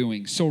are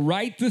doing. So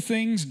write the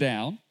things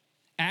down.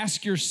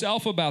 Ask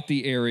yourself about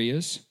the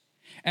areas.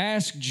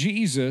 Ask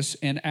Jesus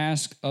and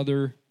ask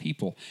other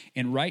people.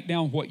 And write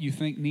down what you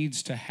think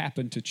needs to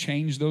happen to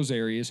change those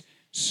areas.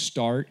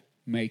 Start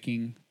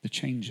making the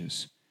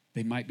changes.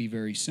 They might be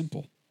very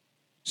simple.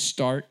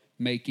 Start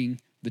making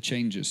the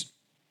changes.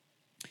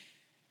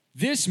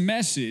 This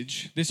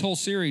message, this whole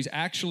series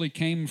actually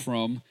came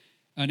from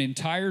an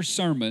entire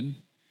sermon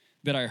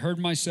that I heard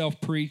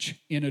myself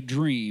preach in a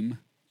dream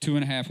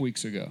 2.5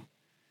 weeks ago.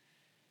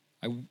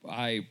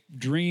 I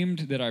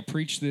dreamed that I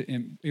preached it,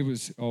 and it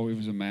was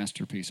a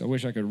masterpiece. I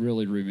wish I could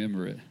really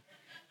remember it.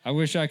 I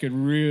wish I could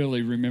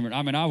really remember.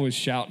 I mean, I was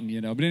shouting,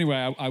 But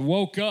anyway, I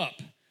woke up.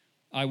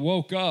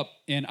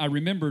 And I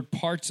remembered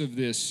parts of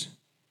this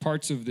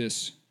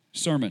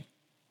sermon.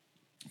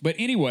 But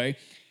anyway,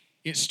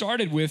 it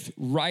started with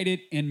write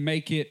it and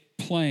make it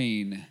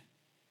plain.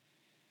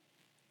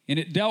 And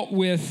it dealt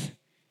with,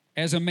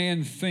 as a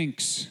man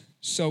thinks,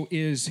 so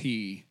is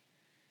he.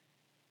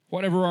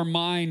 Whatever our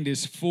mind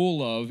is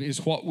full of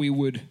is what we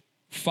would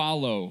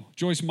follow.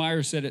 Joyce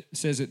Meyer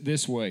says it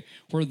this way: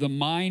 where the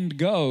mind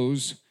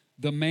goes,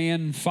 the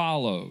man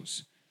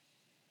follows.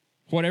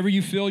 Whatever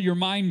you fill your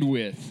mind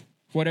with,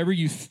 whatever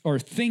you are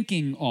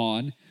thinking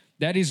on,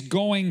 that is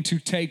going to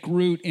take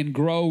root and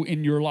grow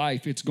in your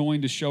life. It's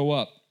going to show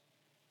up.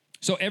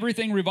 So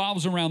everything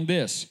revolves around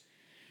this.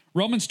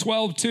 Romans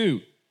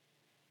 12:2.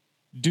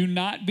 Do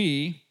not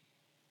be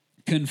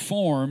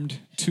conformed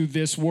to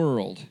this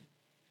world,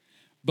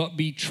 but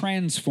be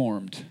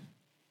transformed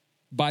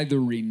by the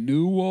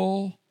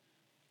renewal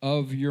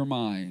of your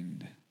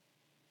mind.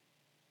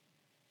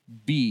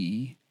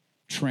 Be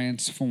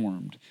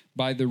transformed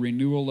by the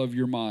renewal of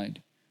your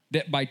mind,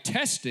 that by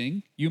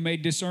testing you may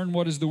discern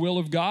what is the will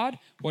of God,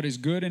 what is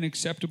good and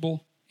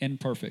acceptable and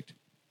perfect.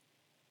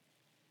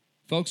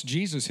 Folks,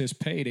 Jesus has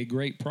paid a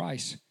great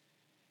price.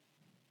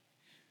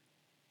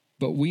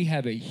 But we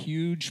have a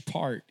huge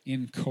part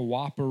in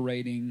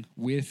cooperating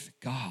with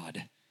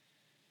God.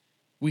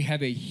 We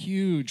have a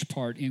huge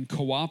part in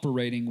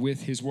cooperating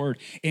with His Word.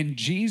 And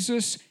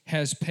Jesus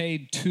has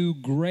paid too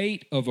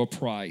great of a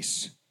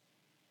price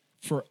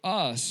for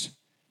us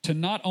to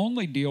not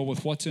only deal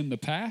with what's in the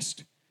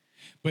past,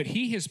 but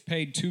He has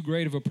paid too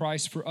great of a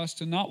price for us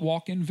to not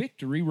walk in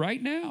victory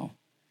right now.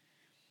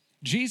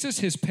 Jesus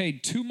has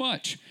paid too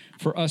much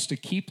for us to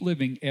keep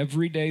living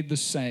every day the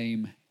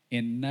same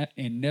and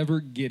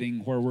never getting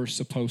where we're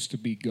supposed to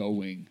be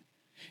going,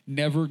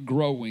 never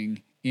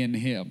growing in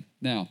Him.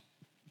 Now,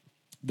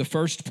 the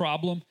first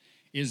problem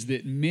is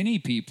that many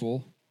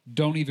people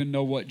don't even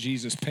know what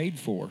Jesus paid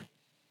for.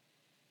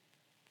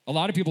 A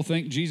lot of people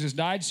think Jesus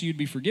died so you'd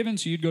be forgiven,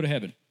 so you'd go to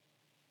heaven.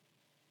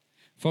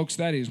 Folks,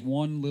 that is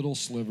one little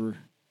sliver,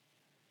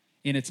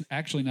 and it's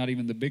actually not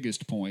even the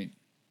biggest point.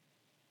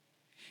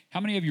 How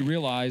many of you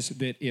realize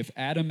that if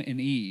Adam and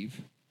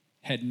Eve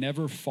had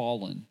never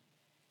fallen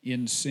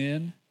in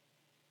sin,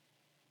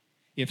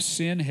 if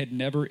sin had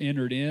never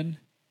entered in,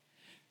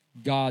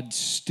 God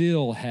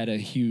still had a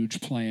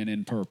huge plan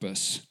and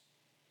purpose.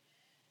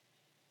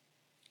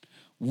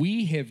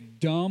 We have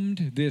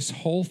dumbed this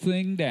whole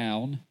thing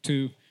down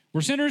to,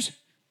 we're sinners,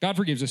 God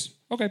forgives us.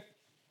 Okay.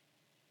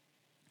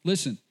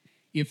 Listen,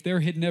 if there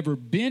had never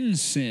been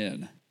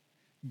sin,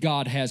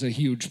 God has a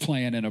huge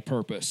plan and a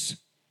purpose.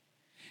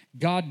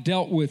 God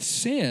dealt with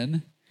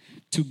sin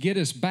to get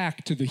us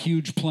back to the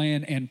huge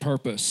plan and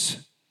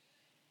purpose.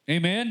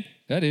 Amen?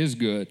 That is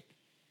good.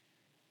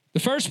 The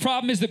first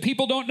problem is that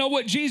people don't know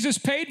what Jesus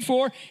paid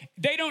for.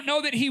 They don't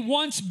know that He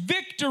wants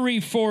victory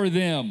for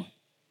them.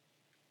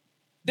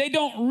 They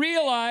don't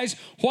realize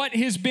what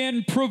has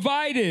been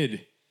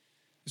provided.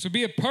 This would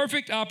be a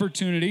perfect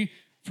opportunity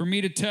for me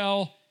to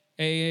tell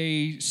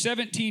a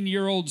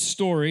 17-year-old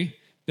story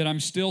that I'm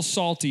still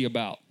salty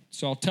about.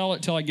 So I'll tell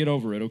it till I get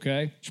over it,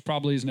 okay? Which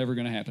probably is never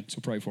going to happen, so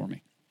pray for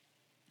me.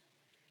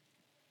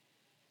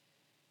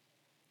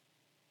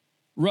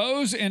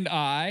 Rose and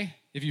I,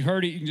 if you've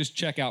heard it, you can just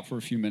check out for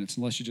a few minutes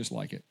unless you just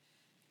like it.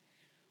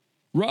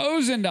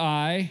 Rose and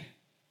I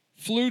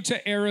flew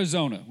to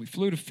Arizona. We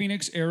flew to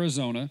Phoenix,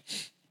 Arizona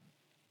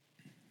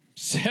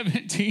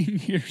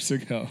 17 years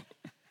ago.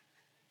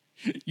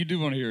 You do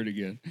want to hear it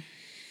again.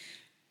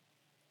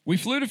 We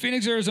flew to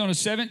Phoenix, Arizona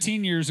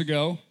 17 years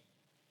ago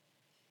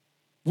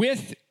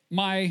with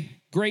my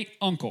great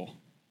uncle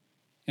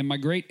and my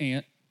great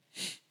aunt.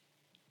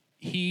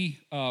 He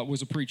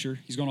was a preacher.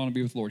 He's going on to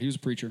be with the Lord. He was a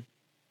preacher.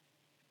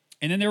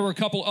 And then there were a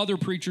couple other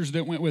preachers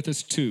that went with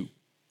us too.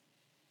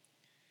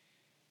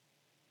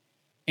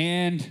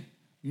 And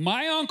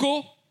my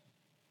uncle,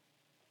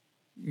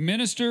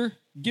 Minister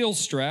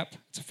Gilstrap,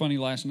 it's a funny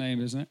last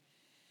name, isn't it?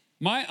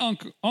 My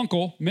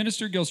uncle,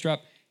 Minister Gilstrap,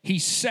 he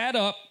set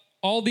up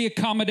all the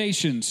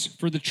accommodations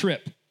for the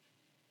trip.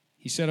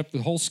 He set up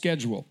the whole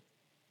schedule.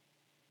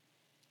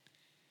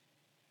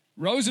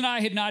 Rose and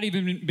I had not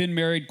even been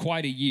married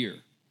quite a year,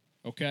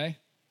 okay?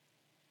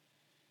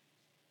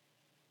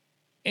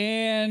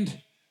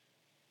 And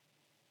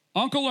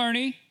Uncle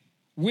Ernie,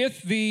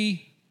 with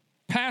the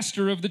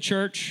pastor of the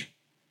church,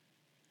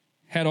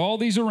 had all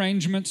these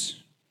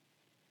arrangements.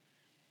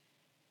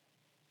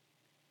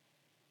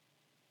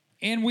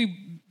 And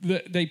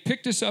they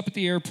picked us up at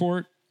the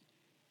airport,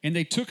 and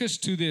they took us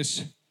to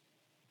this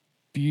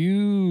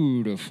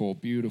beautiful,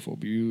 beautiful,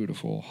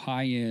 beautiful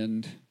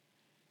high-end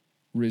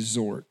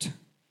resort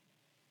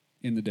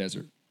in the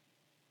desert.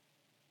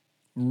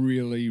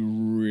 Really,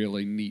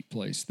 really neat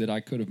place that I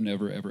could have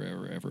never, ever,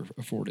 ever, ever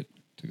afforded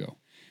to go.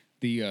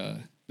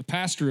 The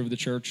pastor of the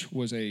church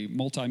was a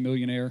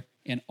multimillionaire,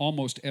 and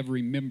almost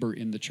every member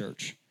in the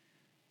church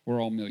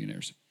were all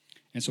millionaires.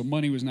 And so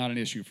money was not an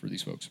issue for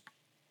these folks.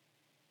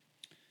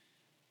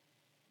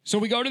 So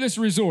we go to this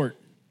resort,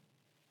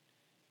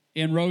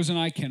 And Rose and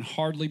I can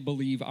hardly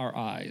believe our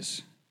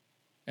eyes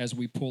as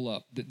we pull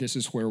up that this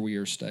is where we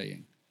are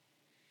staying.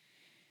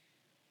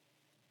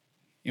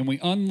 And we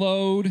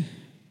unload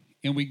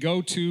and we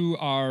go to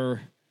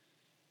our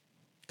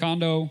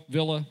condo,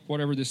 villa,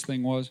 whatever this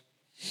thing was.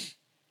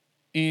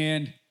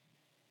 And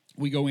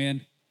we go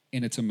in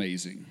and it's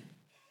amazing.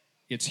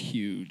 It's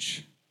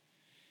huge.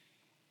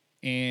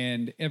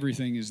 And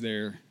everything is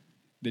there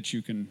that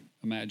you can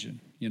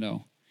imagine, you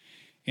know.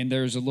 And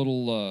there's a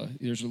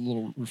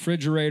little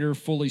refrigerator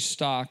fully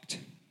stocked,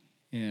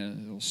 and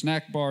a little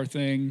snack bar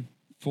thing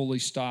fully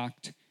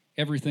stocked.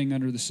 Everything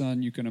under the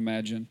sun you can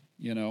imagine,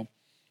 you know.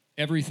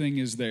 Everything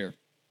is there.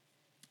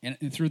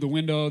 And through the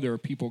window, there are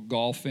people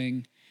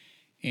golfing.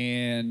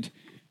 And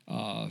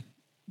then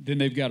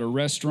they've got a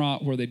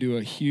restaurant where they do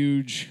a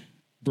huge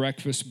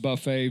breakfast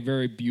buffet,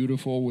 very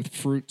beautiful, with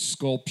fruit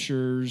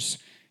sculptures.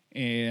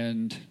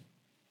 And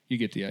you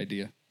get the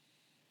idea.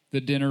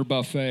 The dinner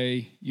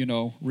buffet, you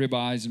know,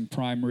 ribeyes and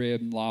prime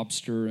rib and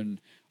lobster and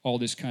all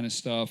this kind of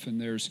stuff.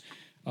 And there's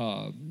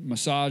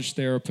massage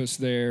therapists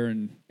there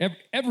and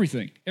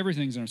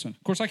everything's under the sun.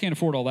 Of course, I can't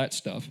afford all that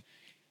stuff.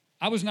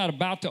 I was not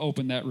about to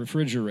open that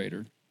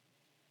refrigerator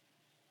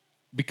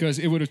because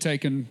it would have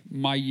taken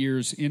my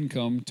year's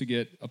income to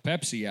get a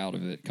Pepsi out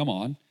of it. Come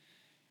on,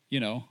 you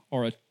know,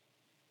 or a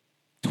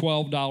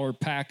 $12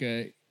 pack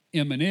of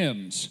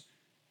M&Ms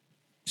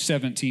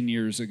 17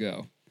 years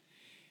ago.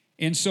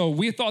 And so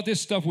we thought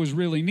this stuff was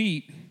really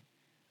neat,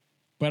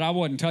 but I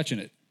wasn't touching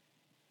it.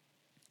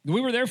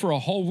 We were there for a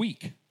whole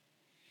week.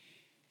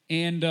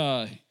 And,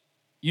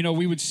 you know,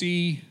 we would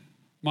see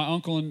my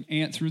uncle and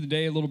aunt through the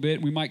day a little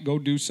bit. We might go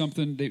do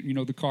something.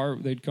 The car,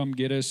 they'd come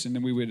get us, and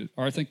then we would,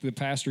 or I think the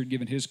pastor had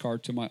given his car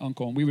to my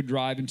uncle, and we would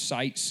drive and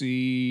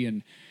sightsee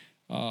and,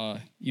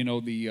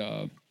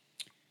 the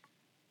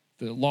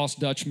Lost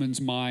Dutchman's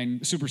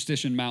Mine,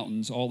 Superstition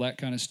Mountains, all that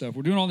kind of stuff.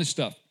 We're doing all this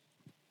stuff.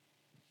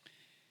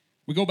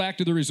 We go back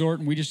to the resort,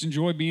 and we just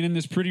enjoy being in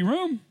this pretty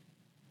room.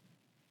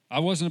 I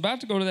wasn't about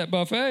to go to that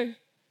buffet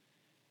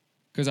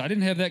because I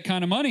didn't have that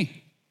kind of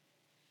money.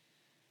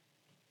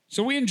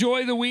 So we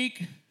enjoy the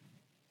week.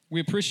 We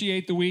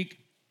appreciate the week.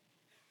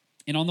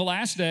 And on the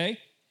last day,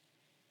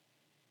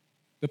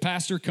 the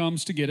pastor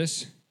comes to get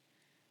us,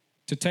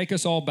 to take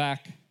us all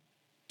back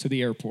to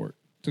the airport,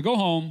 to go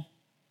home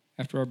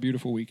after our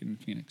beautiful week in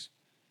Phoenix.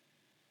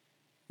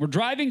 We're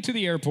driving to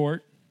the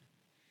airport,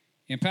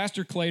 and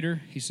Pastor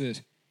Clater, he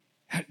says,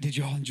 "Did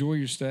you all enjoy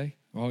your stay?"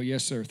 "Oh,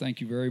 yes, sir.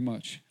 Thank you very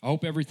much. I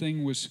hope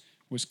everything was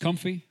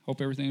comfy. Hope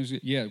everything was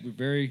good." "Yeah, we're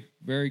very,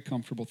 very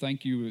comfortable.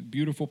 Thank you. A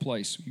beautiful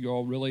place. You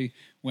all really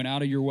went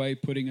out of your way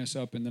putting us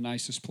up in the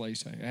nicest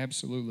place."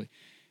 Absolutely.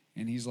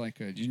 And he's like,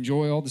 "Did you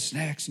enjoy all the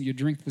snacks and you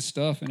drink the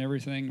stuff and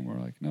everything?" And we're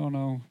like,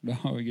 no,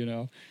 you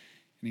know.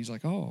 And he's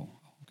like, "Oh,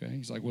 okay."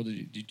 He's like, "Well,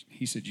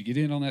 he said, did you get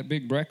in on that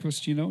big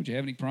breakfast, you know? Did you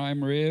have any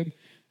prime rib?"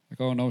 Like,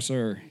 "Oh, no,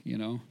 sir," you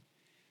know.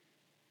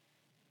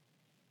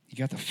 He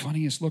got the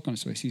funniest look on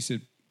his face. He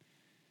said,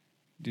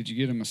 "Did you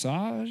get a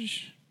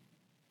massage?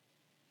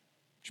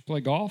 Did you play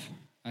golf?"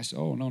 I said,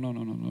 "Oh,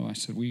 no. I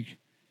said,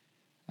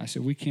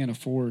 we can't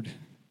afford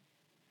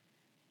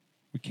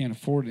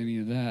any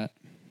of that."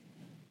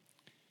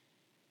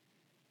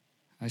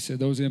 I said,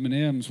 "Those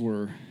M&Ms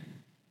were..."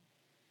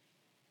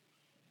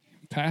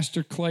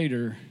 Pastor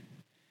Clater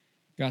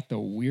got the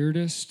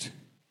weirdest,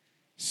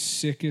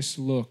 sickest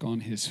look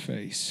on his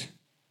face.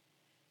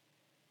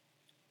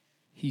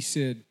 He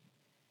said,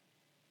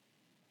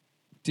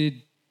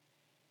 Did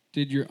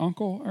your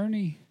Uncle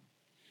Ernie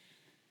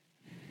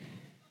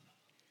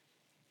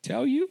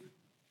tell you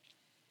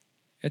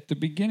at the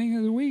beginning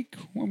of the week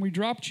when we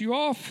dropped you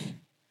off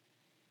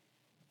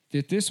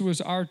that this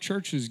was our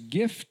church's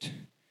gift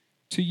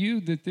to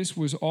you, that this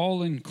was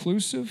all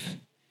inclusive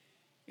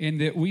and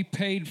that we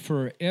paid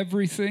for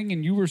everything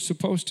and you were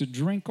supposed to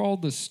drink all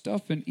the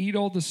stuff and eat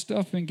all the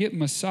stuff and get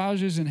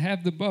massages and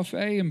have the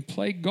buffet and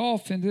play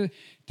golf? And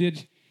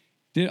did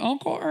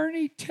Uncle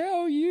Ernie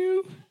tell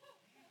you?"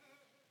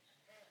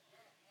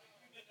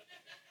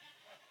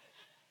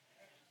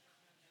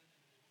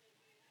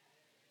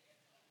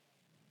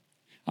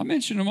 I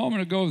mentioned a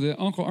moment ago that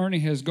Uncle Ernie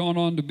has gone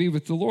on to be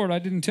with the Lord. I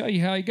didn't tell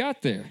you how he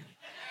got there.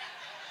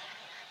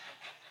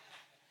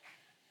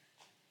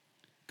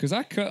 Because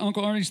I cut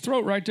Uncle Ernie's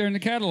throat right there in the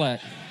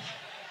Cadillac.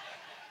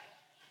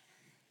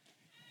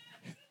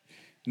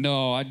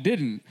 No, I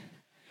didn't.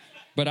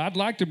 But I'd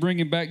like to bring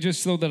him back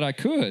just so that I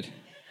could.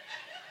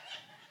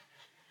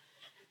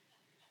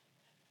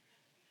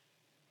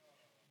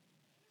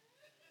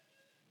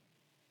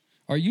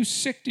 Are you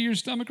sick to your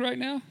stomach right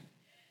now?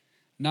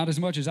 Not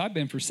as much as I've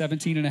been for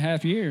 17 and a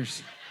half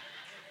years.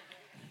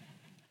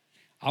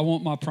 I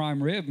want my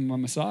prime rib and my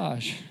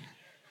massage.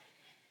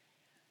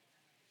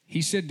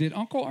 He said, "Did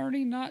Uncle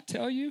Ernie not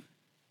tell you?"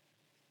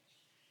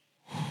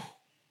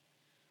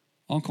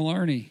 Uncle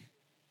Ernie,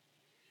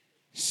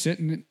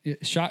 sitting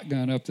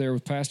shotgun up there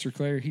with Pastor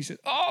Claire, he said,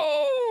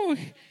 "Oh,"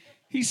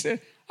 he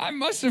said, "I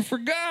must have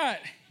forgot."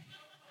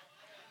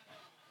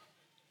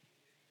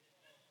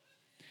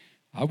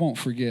 I won't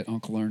forget,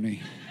 Uncle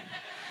Ernie.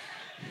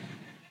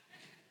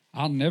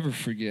 I'll never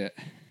forget.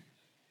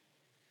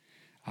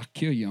 I'll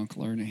kill you,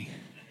 Uncle Ernie.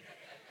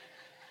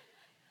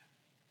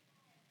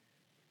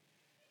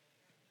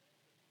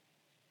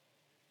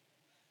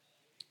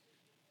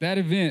 That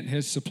event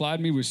has supplied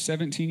me with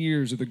 17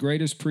 years of the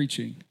greatest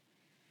preaching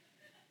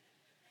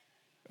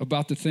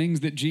about the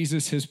things that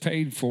Jesus has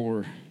paid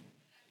for.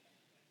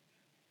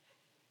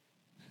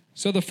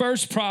 So the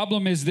first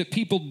problem is that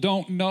people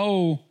don't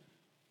know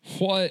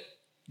what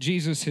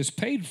Jesus has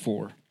paid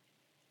for.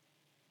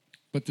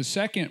 But the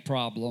second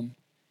problem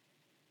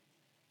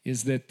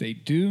is that they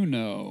do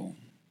know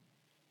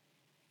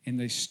and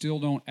they still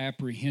don't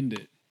apprehend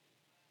it.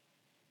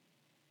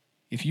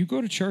 If you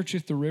go to church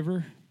at the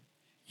river,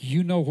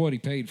 you know what he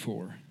paid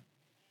for.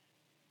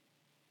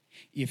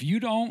 If you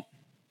don't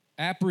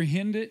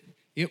apprehend it,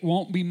 it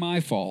won't be my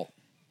fault.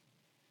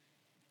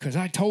 Because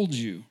I told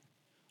you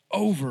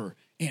over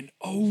and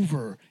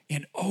over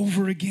and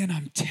over again,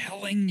 I'm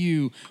telling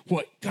you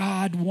what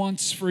God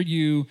wants for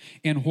you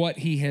and what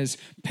he has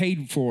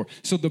paid for.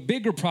 So the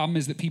bigger problem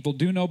is that people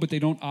do know, but they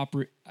don't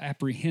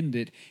apprehend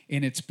it,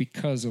 and it's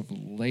because of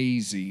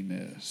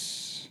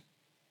laziness.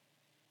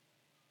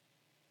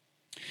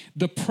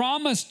 The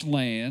promised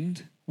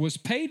land was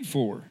paid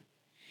for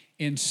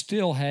and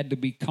still had to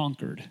be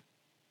conquered.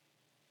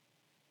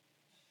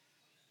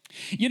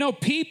 You know,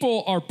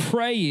 people are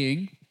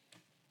praying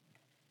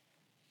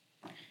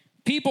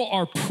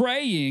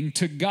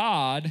to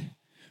God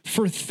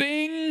for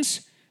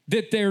things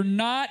that they're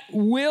not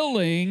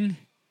willing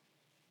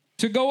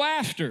to go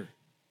after.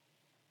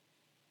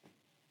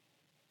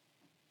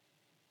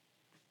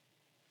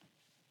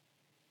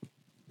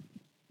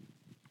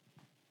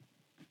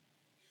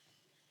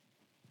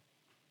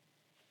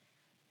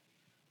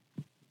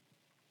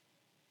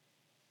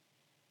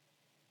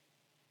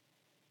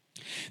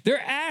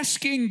 They're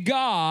asking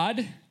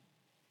God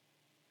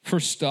for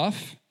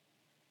stuff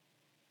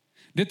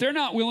that they're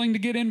not willing to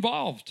get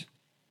involved.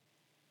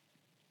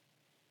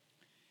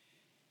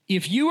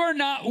 If you are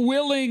not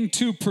willing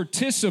to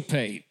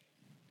participate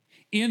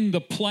in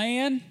the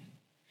plan,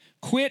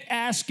 quit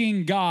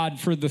asking God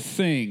for the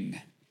thing.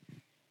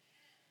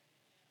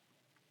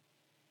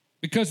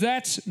 Because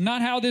that's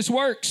not how this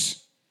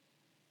works.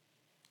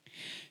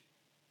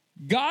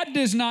 God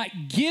does not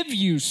give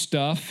you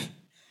stuff.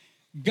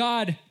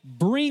 God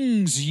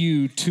brings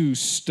you to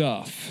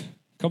stuff.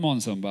 Come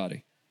on,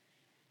 somebody.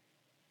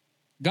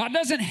 God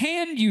doesn't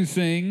hand you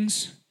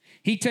things.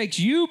 He takes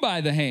you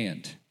by the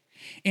hand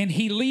and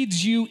he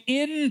leads you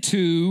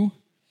into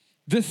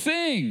the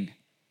thing.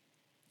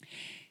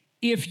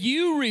 If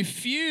you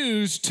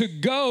refuse to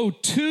go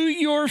to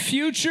your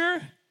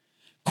future,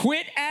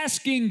 quit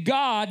asking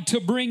God to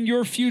bring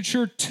your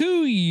future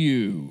to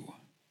you.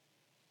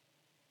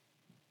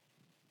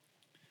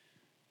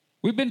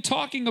 We've been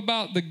talking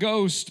about the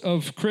ghost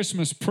of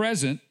Christmas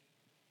present.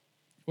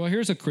 Well,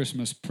 here's a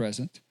Christmas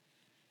present.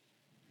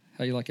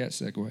 How you like that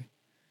segue?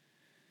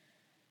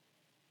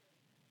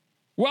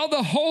 Well,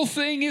 the whole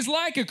thing is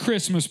like a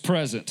Christmas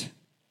present.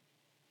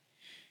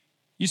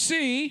 You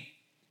see,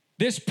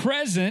 this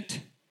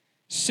present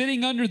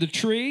sitting under the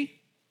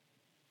tree,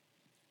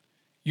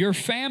 your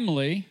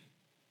family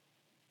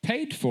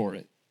paid for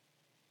it.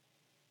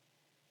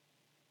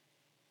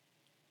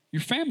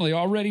 Your family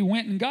already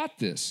went and got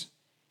this.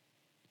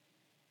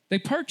 They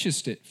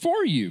purchased it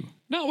for you,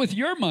 not with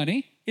your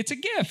money. It's a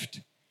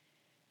gift.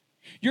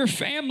 Your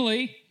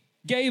family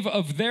gave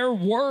of their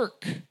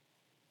work.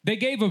 They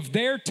gave of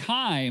their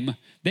time.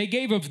 They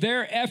gave of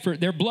their effort,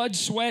 their blood,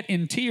 sweat,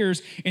 and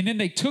tears, and then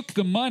they took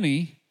the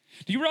money.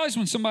 Do you realize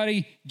when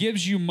somebody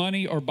gives you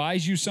money or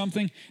buys you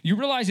something, you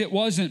realize it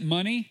wasn't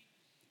money?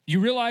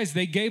 You realize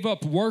they gave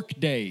up work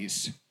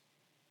days.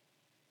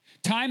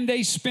 Time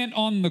they spent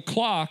on the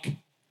clock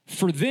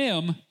for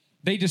them,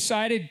 they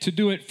decided to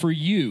do it for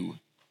you.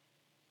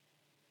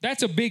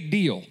 That's a big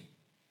deal.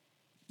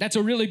 That's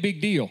a really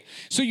big deal.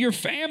 So your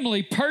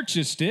family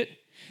purchased it.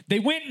 They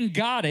went and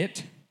got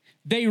it.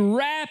 They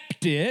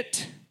wrapped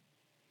it.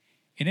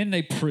 And then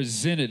they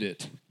presented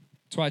it.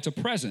 That's why it's a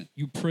present.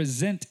 You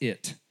present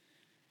it.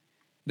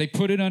 They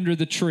put it under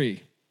the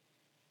tree.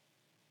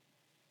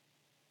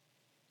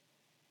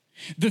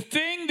 The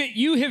thing that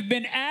you have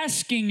been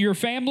asking your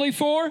family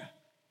for,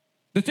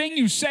 the thing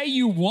you say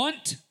you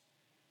want,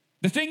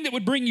 the thing that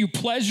would bring you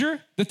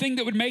pleasure, the thing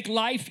that would make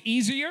life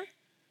easier,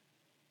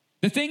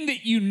 the thing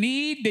that you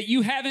need that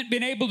you haven't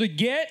been able to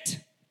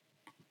get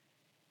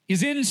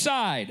is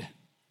inside.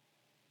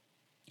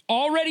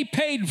 Already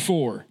paid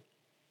for.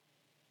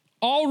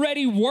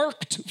 Already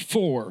worked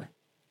for.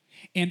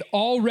 And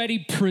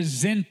already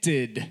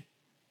presented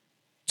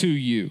to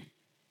you.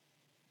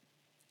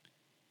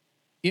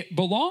 It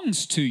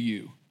belongs to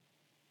you,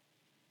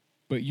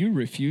 but you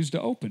refuse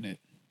to open it.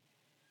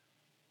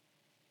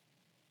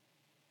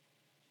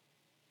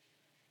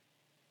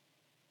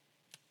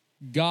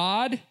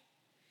 God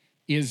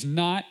is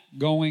not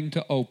going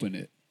to open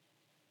it.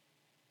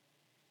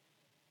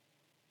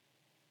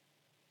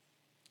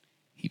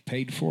 He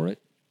paid for it.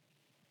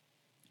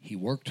 He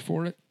worked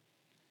for it.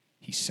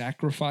 He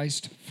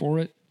sacrificed for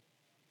it.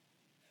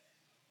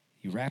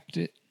 He wrapped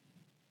it,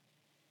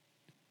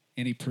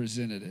 and he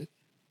presented it.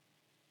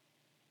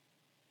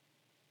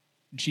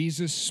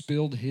 Jesus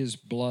spilled his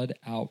blood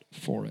out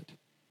for it.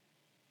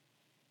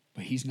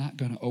 But he's not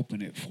going to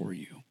open it for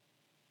you,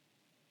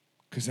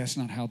 because that's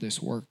not how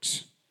this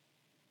works.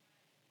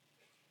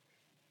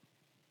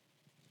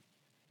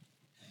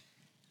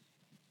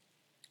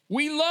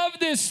 We love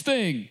this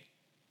thing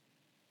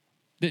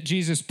that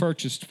Jesus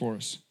purchased for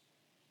us.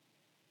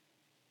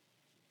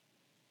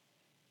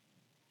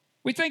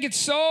 We think it's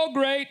so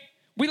great,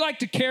 we like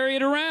to carry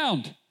it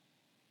around.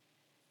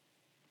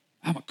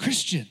 I'm a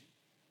Christian.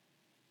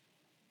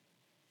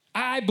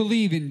 I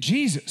believe in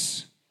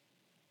Jesus.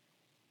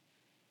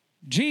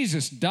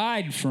 Jesus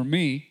died for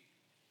me.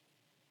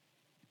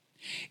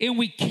 And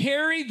we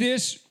carry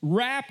this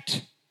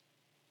wrapped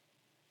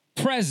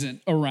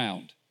present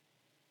around.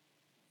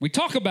 We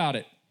talk about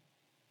it.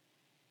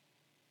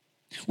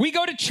 We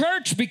go to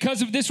church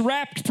because of this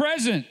wrapped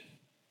present.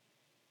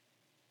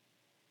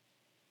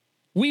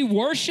 We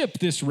worship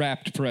this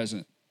wrapped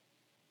present.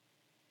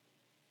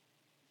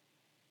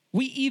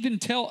 We even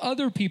tell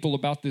other people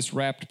about this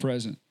wrapped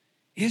present.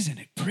 Isn't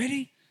it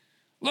pretty?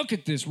 Look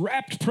at this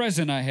wrapped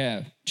present I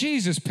have.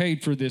 Jesus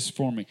paid for this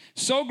for me.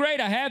 So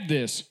great, I have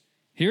this.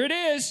 Here it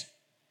is.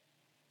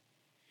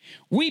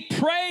 We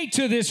pray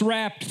to this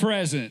wrapped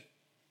present.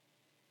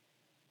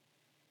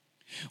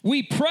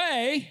 We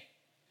pray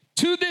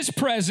to this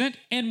present,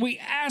 and we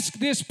ask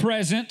this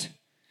present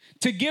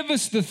to give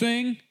us the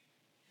thing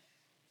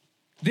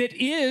that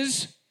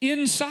is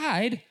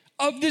inside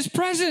of this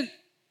present.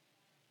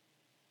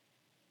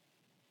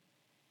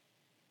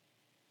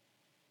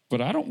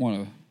 But I don't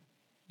want to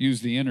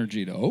use the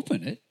energy to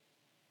open it.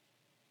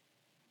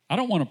 I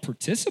don't want to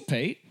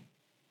participate.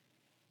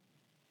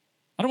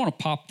 I don't want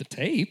to pop the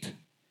tape.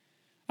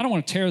 I don't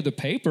want to tear the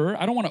paper.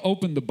 I don't want to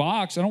open the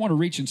box. I don't want to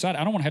reach inside.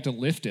 I don't want to have to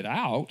lift it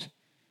out.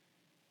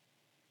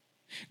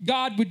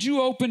 God, would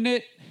you open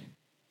it?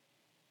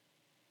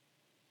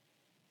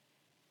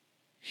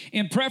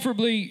 And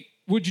preferably,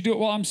 would you do it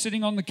while I'm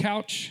sitting on the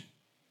couch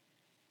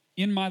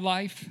in my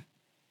life?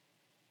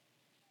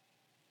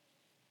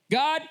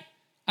 God,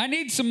 I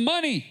need some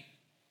money.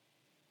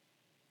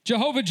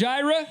 Jehovah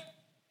Jireh,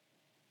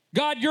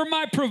 God, you're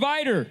my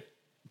provider.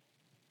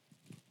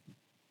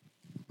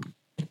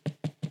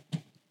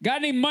 Got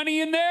any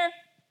money in there?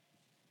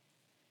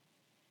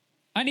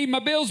 I need my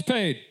bills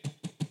paid.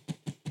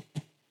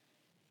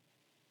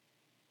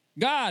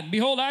 God,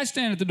 behold, I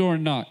stand at the door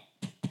and knock.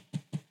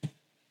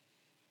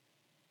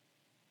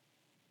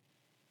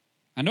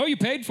 I know you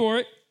paid for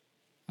it.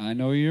 I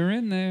know you're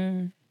in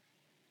there.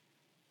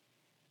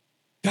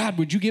 God,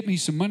 would you get me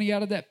some money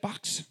out of that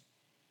box?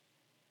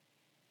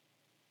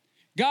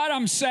 God,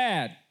 I'm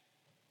sad.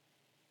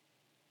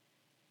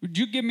 Would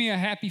you give me a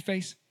happy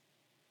face?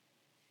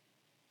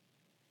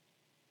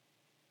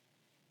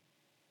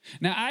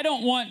 Now, I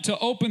don't want to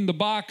open the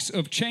box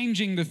of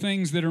changing the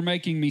things that are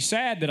making me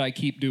sad that I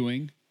keep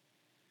doing.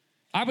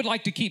 I would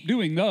like to keep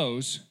doing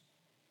those.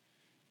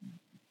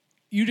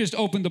 You just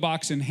open the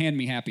box and hand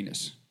me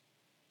happiness.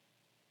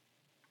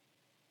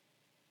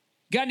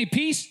 Got any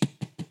peace?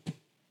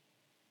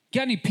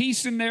 Got any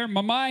peace in there?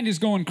 My mind is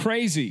going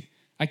crazy.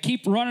 I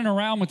keep running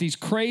around with these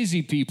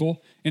crazy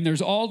people, and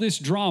there's all this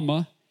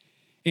drama,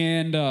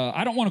 and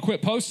I don't want to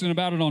quit posting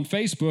about it on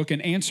Facebook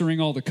and answering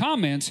all the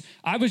comments.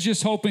 I was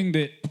just hoping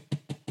that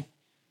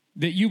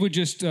you would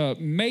just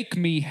make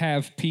me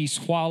have peace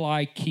while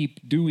I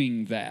keep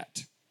doing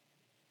that.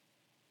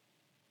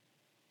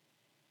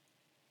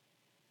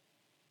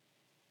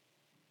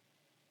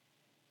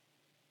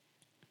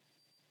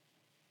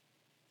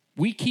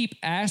 We keep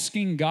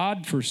asking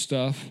God for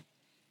stuff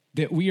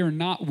that we are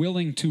not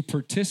willing to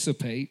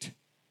participate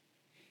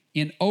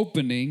in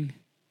opening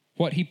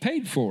what he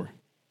paid for.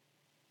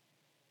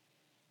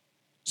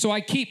 So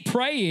I keep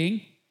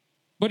praying,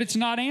 but it's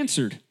not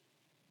answered.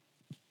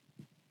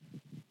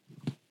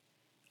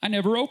 I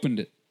never opened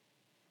it.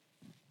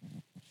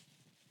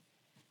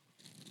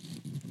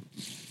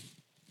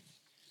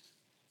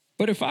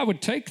 But if I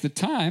would take the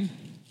time,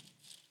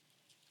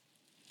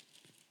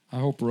 I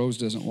hope Rose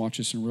doesn't watch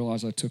this and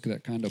realize I took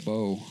that kind of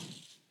bow.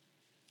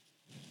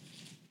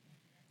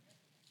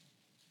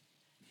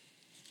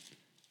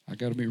 I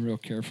got to be real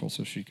careful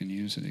so she can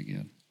use it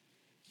again.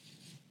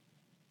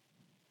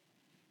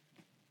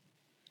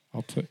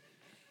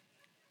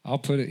 I'll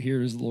put it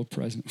here as a little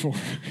present for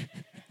her.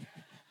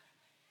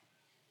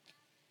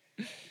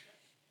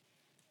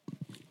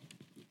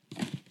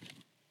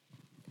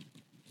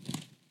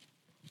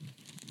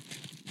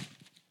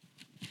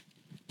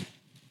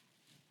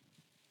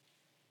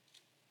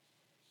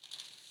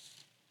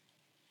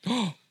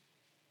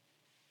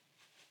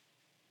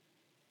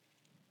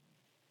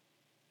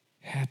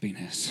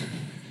 Happiness.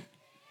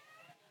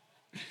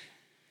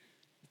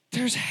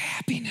 There's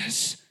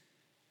happiness.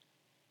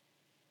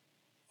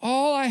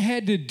 All I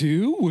had to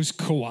do was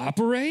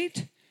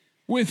cooperate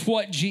with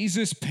what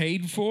Jesus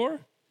paid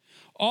for.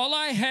 All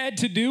I had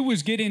to do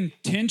was get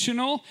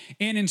intentional,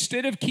 and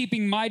instead of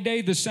keeping my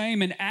day the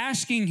same and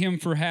asking him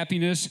for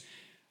happiness,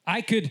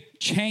 I could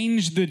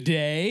change the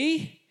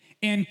day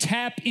and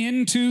tap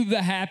into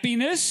the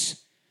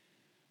happiness.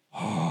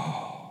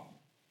 Oh,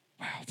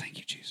 wow, thank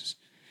you, Jesus.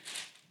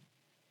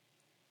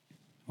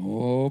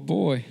 Oh,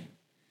 boy.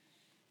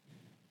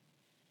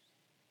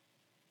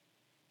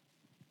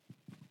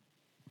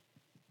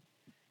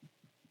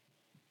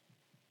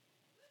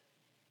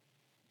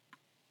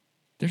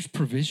 There's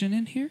provision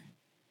in here?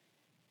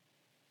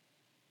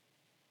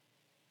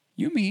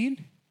 You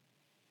mean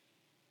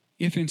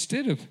if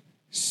instead of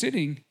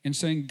sitting and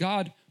saying,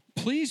 God,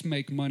 please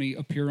make money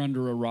appear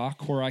under a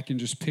rock where I can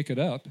just pick it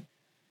up,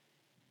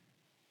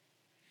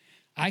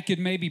 I could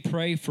maybe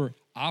pray for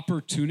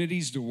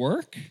opportunities to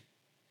work?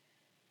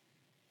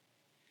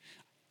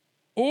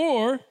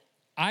 Or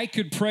I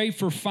could pray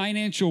for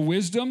financial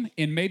wisdom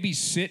and maybe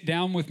sit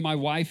down with my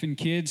wife and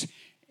kids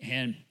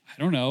and, I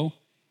don't know,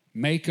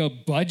 make a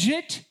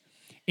budget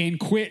and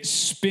quit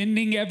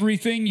spending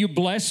everything you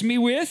bless me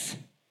with?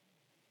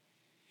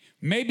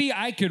 Maybe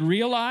I could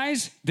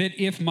realize that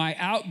if my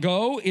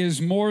outgo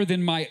is more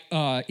than my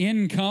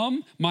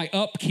income, my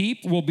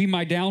upkeep will be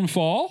my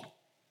downfall.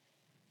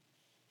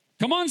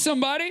 Come on,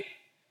 somebody.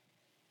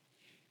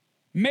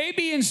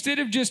 Maybe instead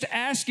of just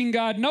asking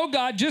God, no,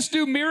 God, just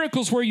do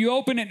miracles where you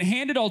open it and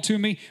hand it all to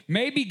me.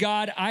 Maybe,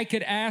 God, I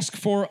could ask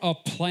for a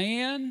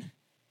plan.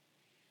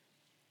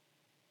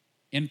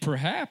 And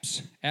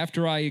perhaps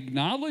after I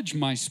acknowledge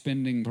my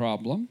spending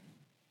problem,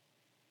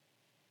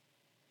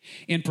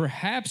 and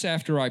perhaps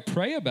after I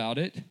pray about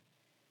it,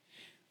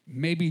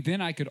 maybe then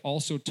I could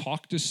also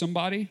talk to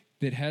somebody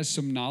that has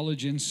some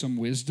knowledge and some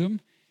wisdom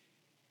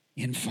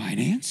in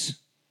finance.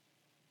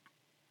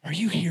 Are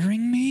you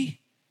hearing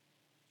me?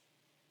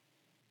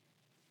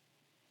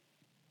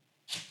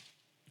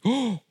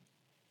 Oh,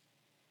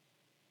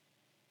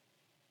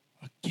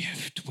 a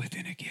gift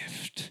within a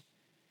gift.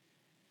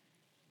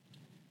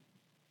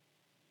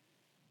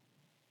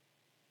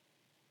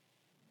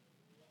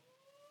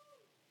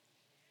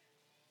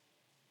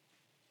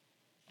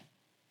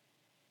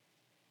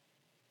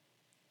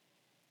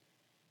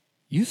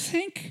 You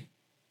think?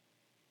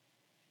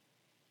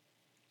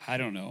 I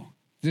don't know.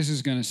 This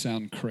is going to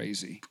sound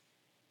crazy.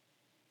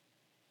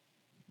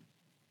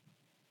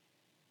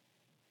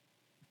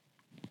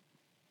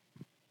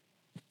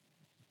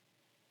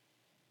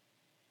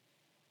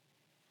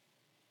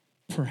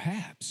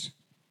 Perhaps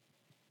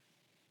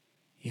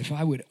if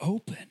I would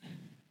open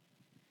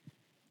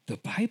the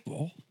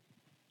Bible,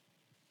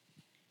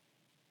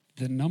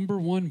 the number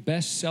one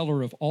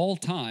bestseller of all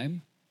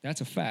time, that's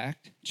a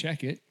fact,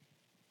 check it.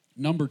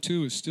 Number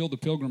 2 is still the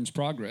Pilgrim's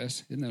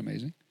Progress. Isn't that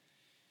amazing?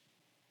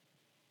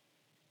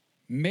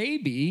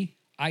 Maybe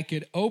I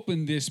could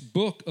open this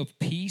book of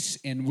peace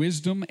and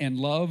wisdom and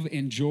love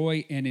and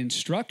joy and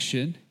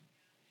instruction.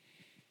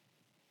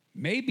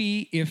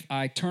 Maybe if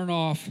I turn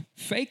off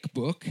fake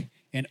book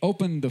and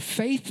open the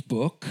faith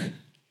book,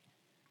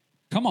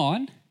 come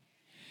on.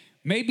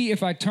 Maybe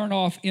if I turn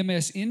off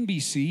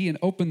MSNBC and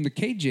open the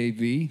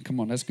KJV,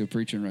 come on, that's good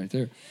preaching right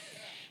there.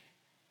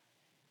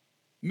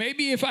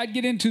 Maybe if I'd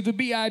get into the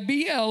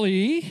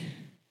Bible,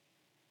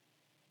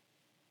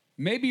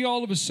 maybe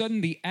all of a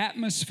sudden the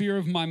atmosphere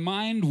of my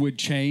mind would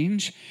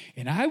change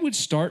and I would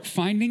start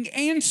finding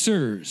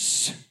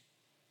answers.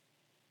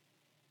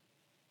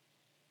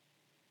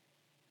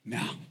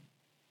 Now,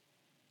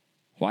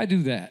 why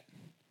do that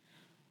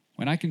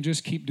when I can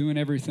just keep doing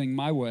everything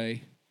my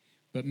way,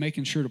 but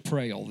making sure to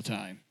pray all the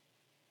time?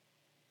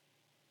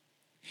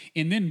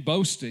 And then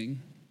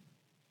boasting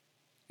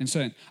and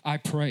saying, I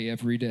pray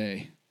every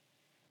day.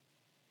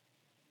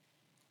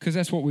 Because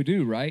that's what we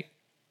do, right?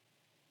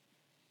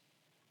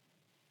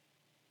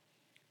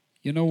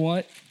 You know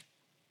what?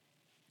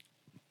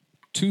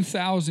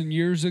 2,000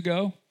 years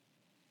ago,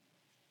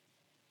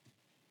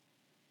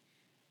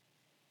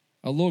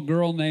 a little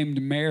girl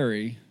named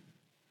Mary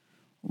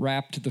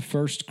wrapped the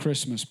first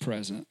Christmas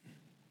present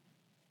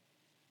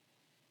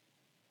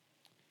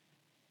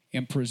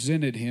and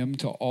presented him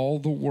to all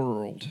the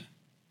world.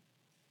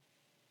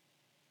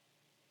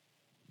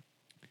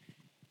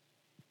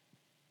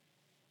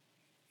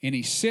 And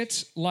he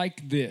sits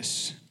like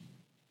this.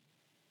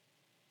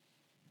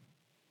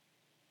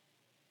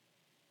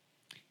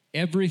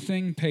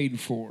 Everything paid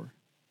for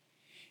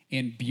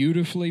and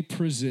beautifully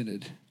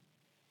presented.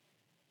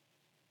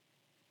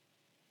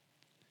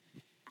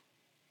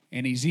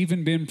 And he's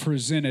even been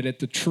presented at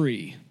the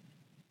tree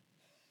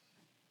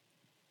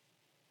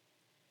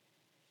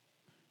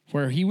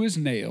where he was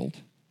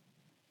nailed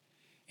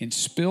and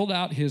spilled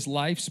out his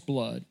life's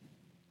blood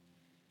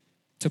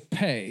to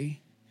pay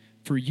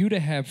for you to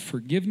have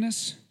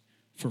forgiveness,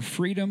 for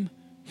freedom,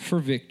 for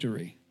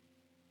victory.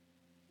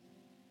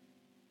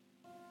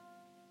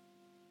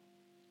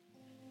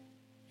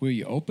 Will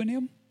you open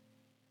him?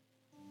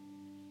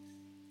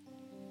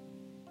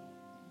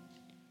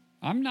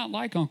 I'm not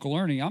like Uncle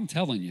Ernie, I'm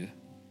telling you.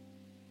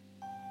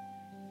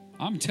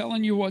 I'm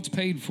telling you what's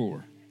paid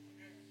for.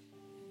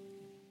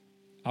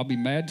 I'll be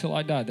mad till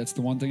I die. That's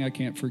the one thing I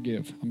can't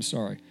forgive. I'm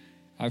sorry.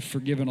 I've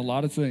forgiven a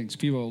lot of things.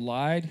 People have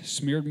lied,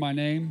 smeared my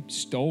name,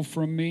 stole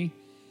from me,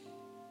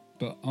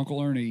 But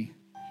Uncle Ernie,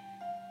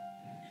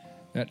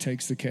 that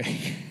takes the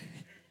cake.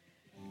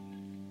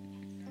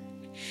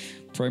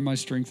 Pray my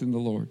strength in the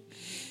Lord.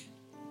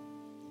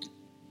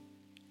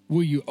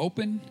 Will you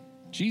open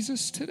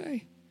Jesus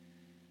today?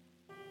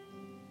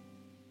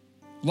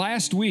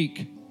 Last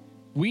week,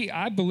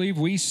 I believe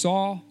we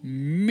saw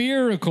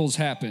miracles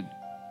happen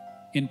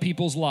in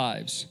people's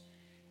lives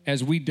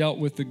as we dealt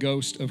with the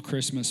ghost of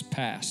Christmas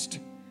past.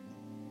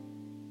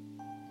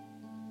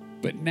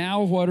 But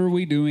now what are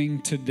we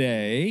doing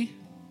today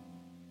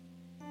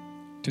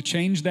to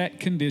change that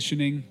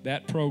conditioning,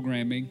 that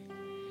programming,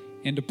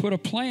 and to put a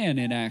plan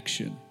in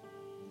action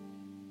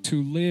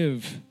to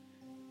live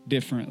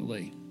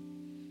differently?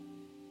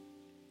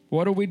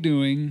 What are we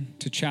doing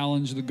to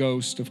challenge the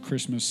ghost of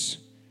Christmas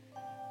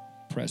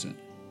present?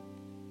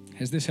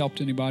 Has this helped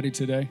anybody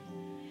today?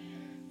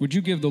 Would you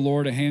give the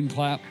Lord a hand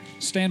clap?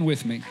 Stand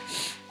with me.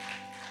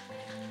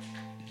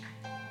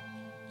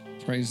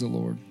 Praise the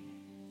Lord.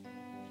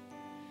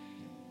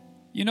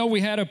 You know,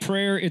 we had a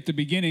prayer at the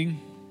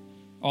beginning,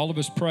 all of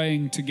us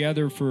praying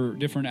together for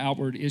different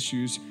outward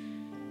issues.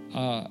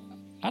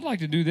 I'd like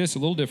to do this a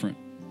little different.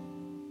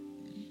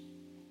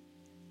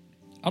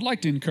 I'd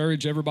like to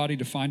encourage everybody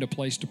to find a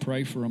place to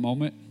pray for a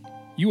moment.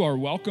 You are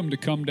welcome to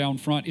come down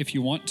front if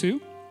you want to.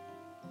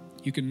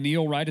 You can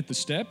kneel right at the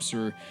steps,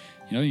 or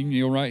you can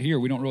kneel right here.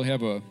 We don't really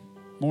have a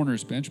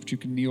mourner's bench, but you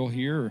can kneel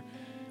here,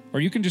 or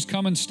you can just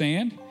come and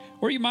stand,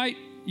 or you might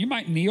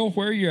kneel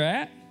where you're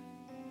at.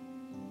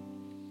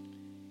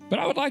 But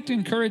I would like to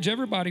encourage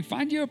everybody,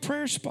 find you a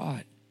prayer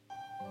spot.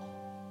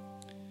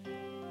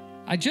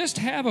 I just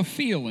have a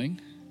feeling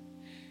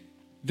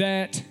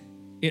that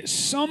at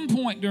some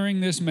point during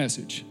this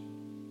message,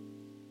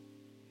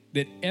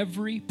 that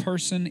every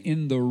person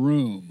in the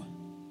room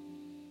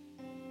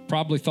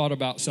probably thought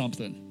about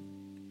something,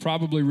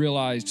 probably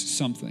realized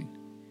something.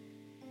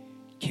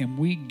 Can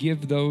we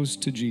give those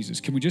to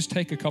Jesus? Can we just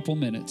take a couple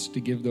minutes to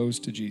give those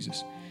to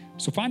Jesus?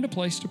 So find a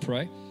place to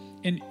pray,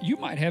 and you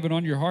might have it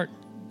on your heart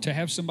to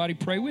have somebody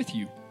pray with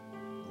you.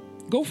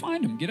 Go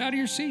find them. Get out of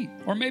your seat.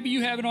 Or maybe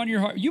you have it on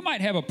your heart. You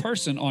might have a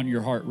person on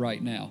your heart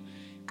right now.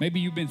 Maybe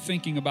you've been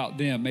thinking about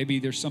them. Maybe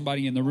there's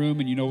somebody in the room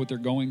and you know what they're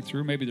going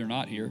through. Maybe they're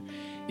not here.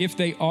 If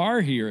they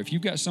are here, if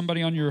you've got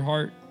somebody on your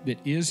heart that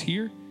is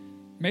here,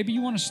 maybe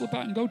you want to slip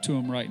out and go to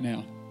them right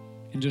now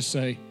and just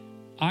say,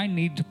 I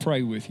need to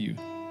pray with you.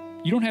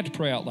 You don't have to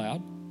pray out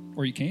loud,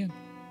 or you can.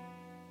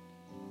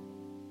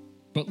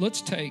 But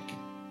let's take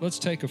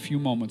a few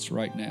moments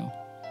right now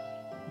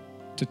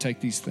to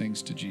take these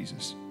things to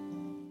Jesus.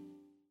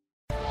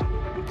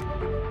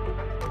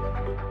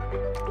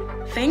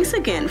 Thanks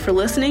again for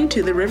listening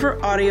to the River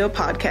Audio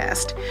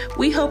Podcast.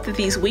 We hope that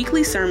these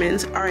weekly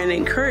sermons are an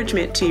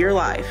encouragement to your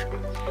life.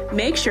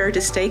 Make sure to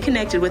stay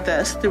connected with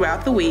us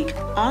throughout the week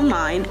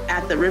online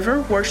at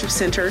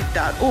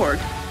theriverworshipcenter.org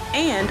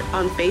and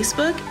on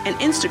Facebook and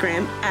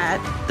Instagram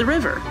at The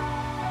River.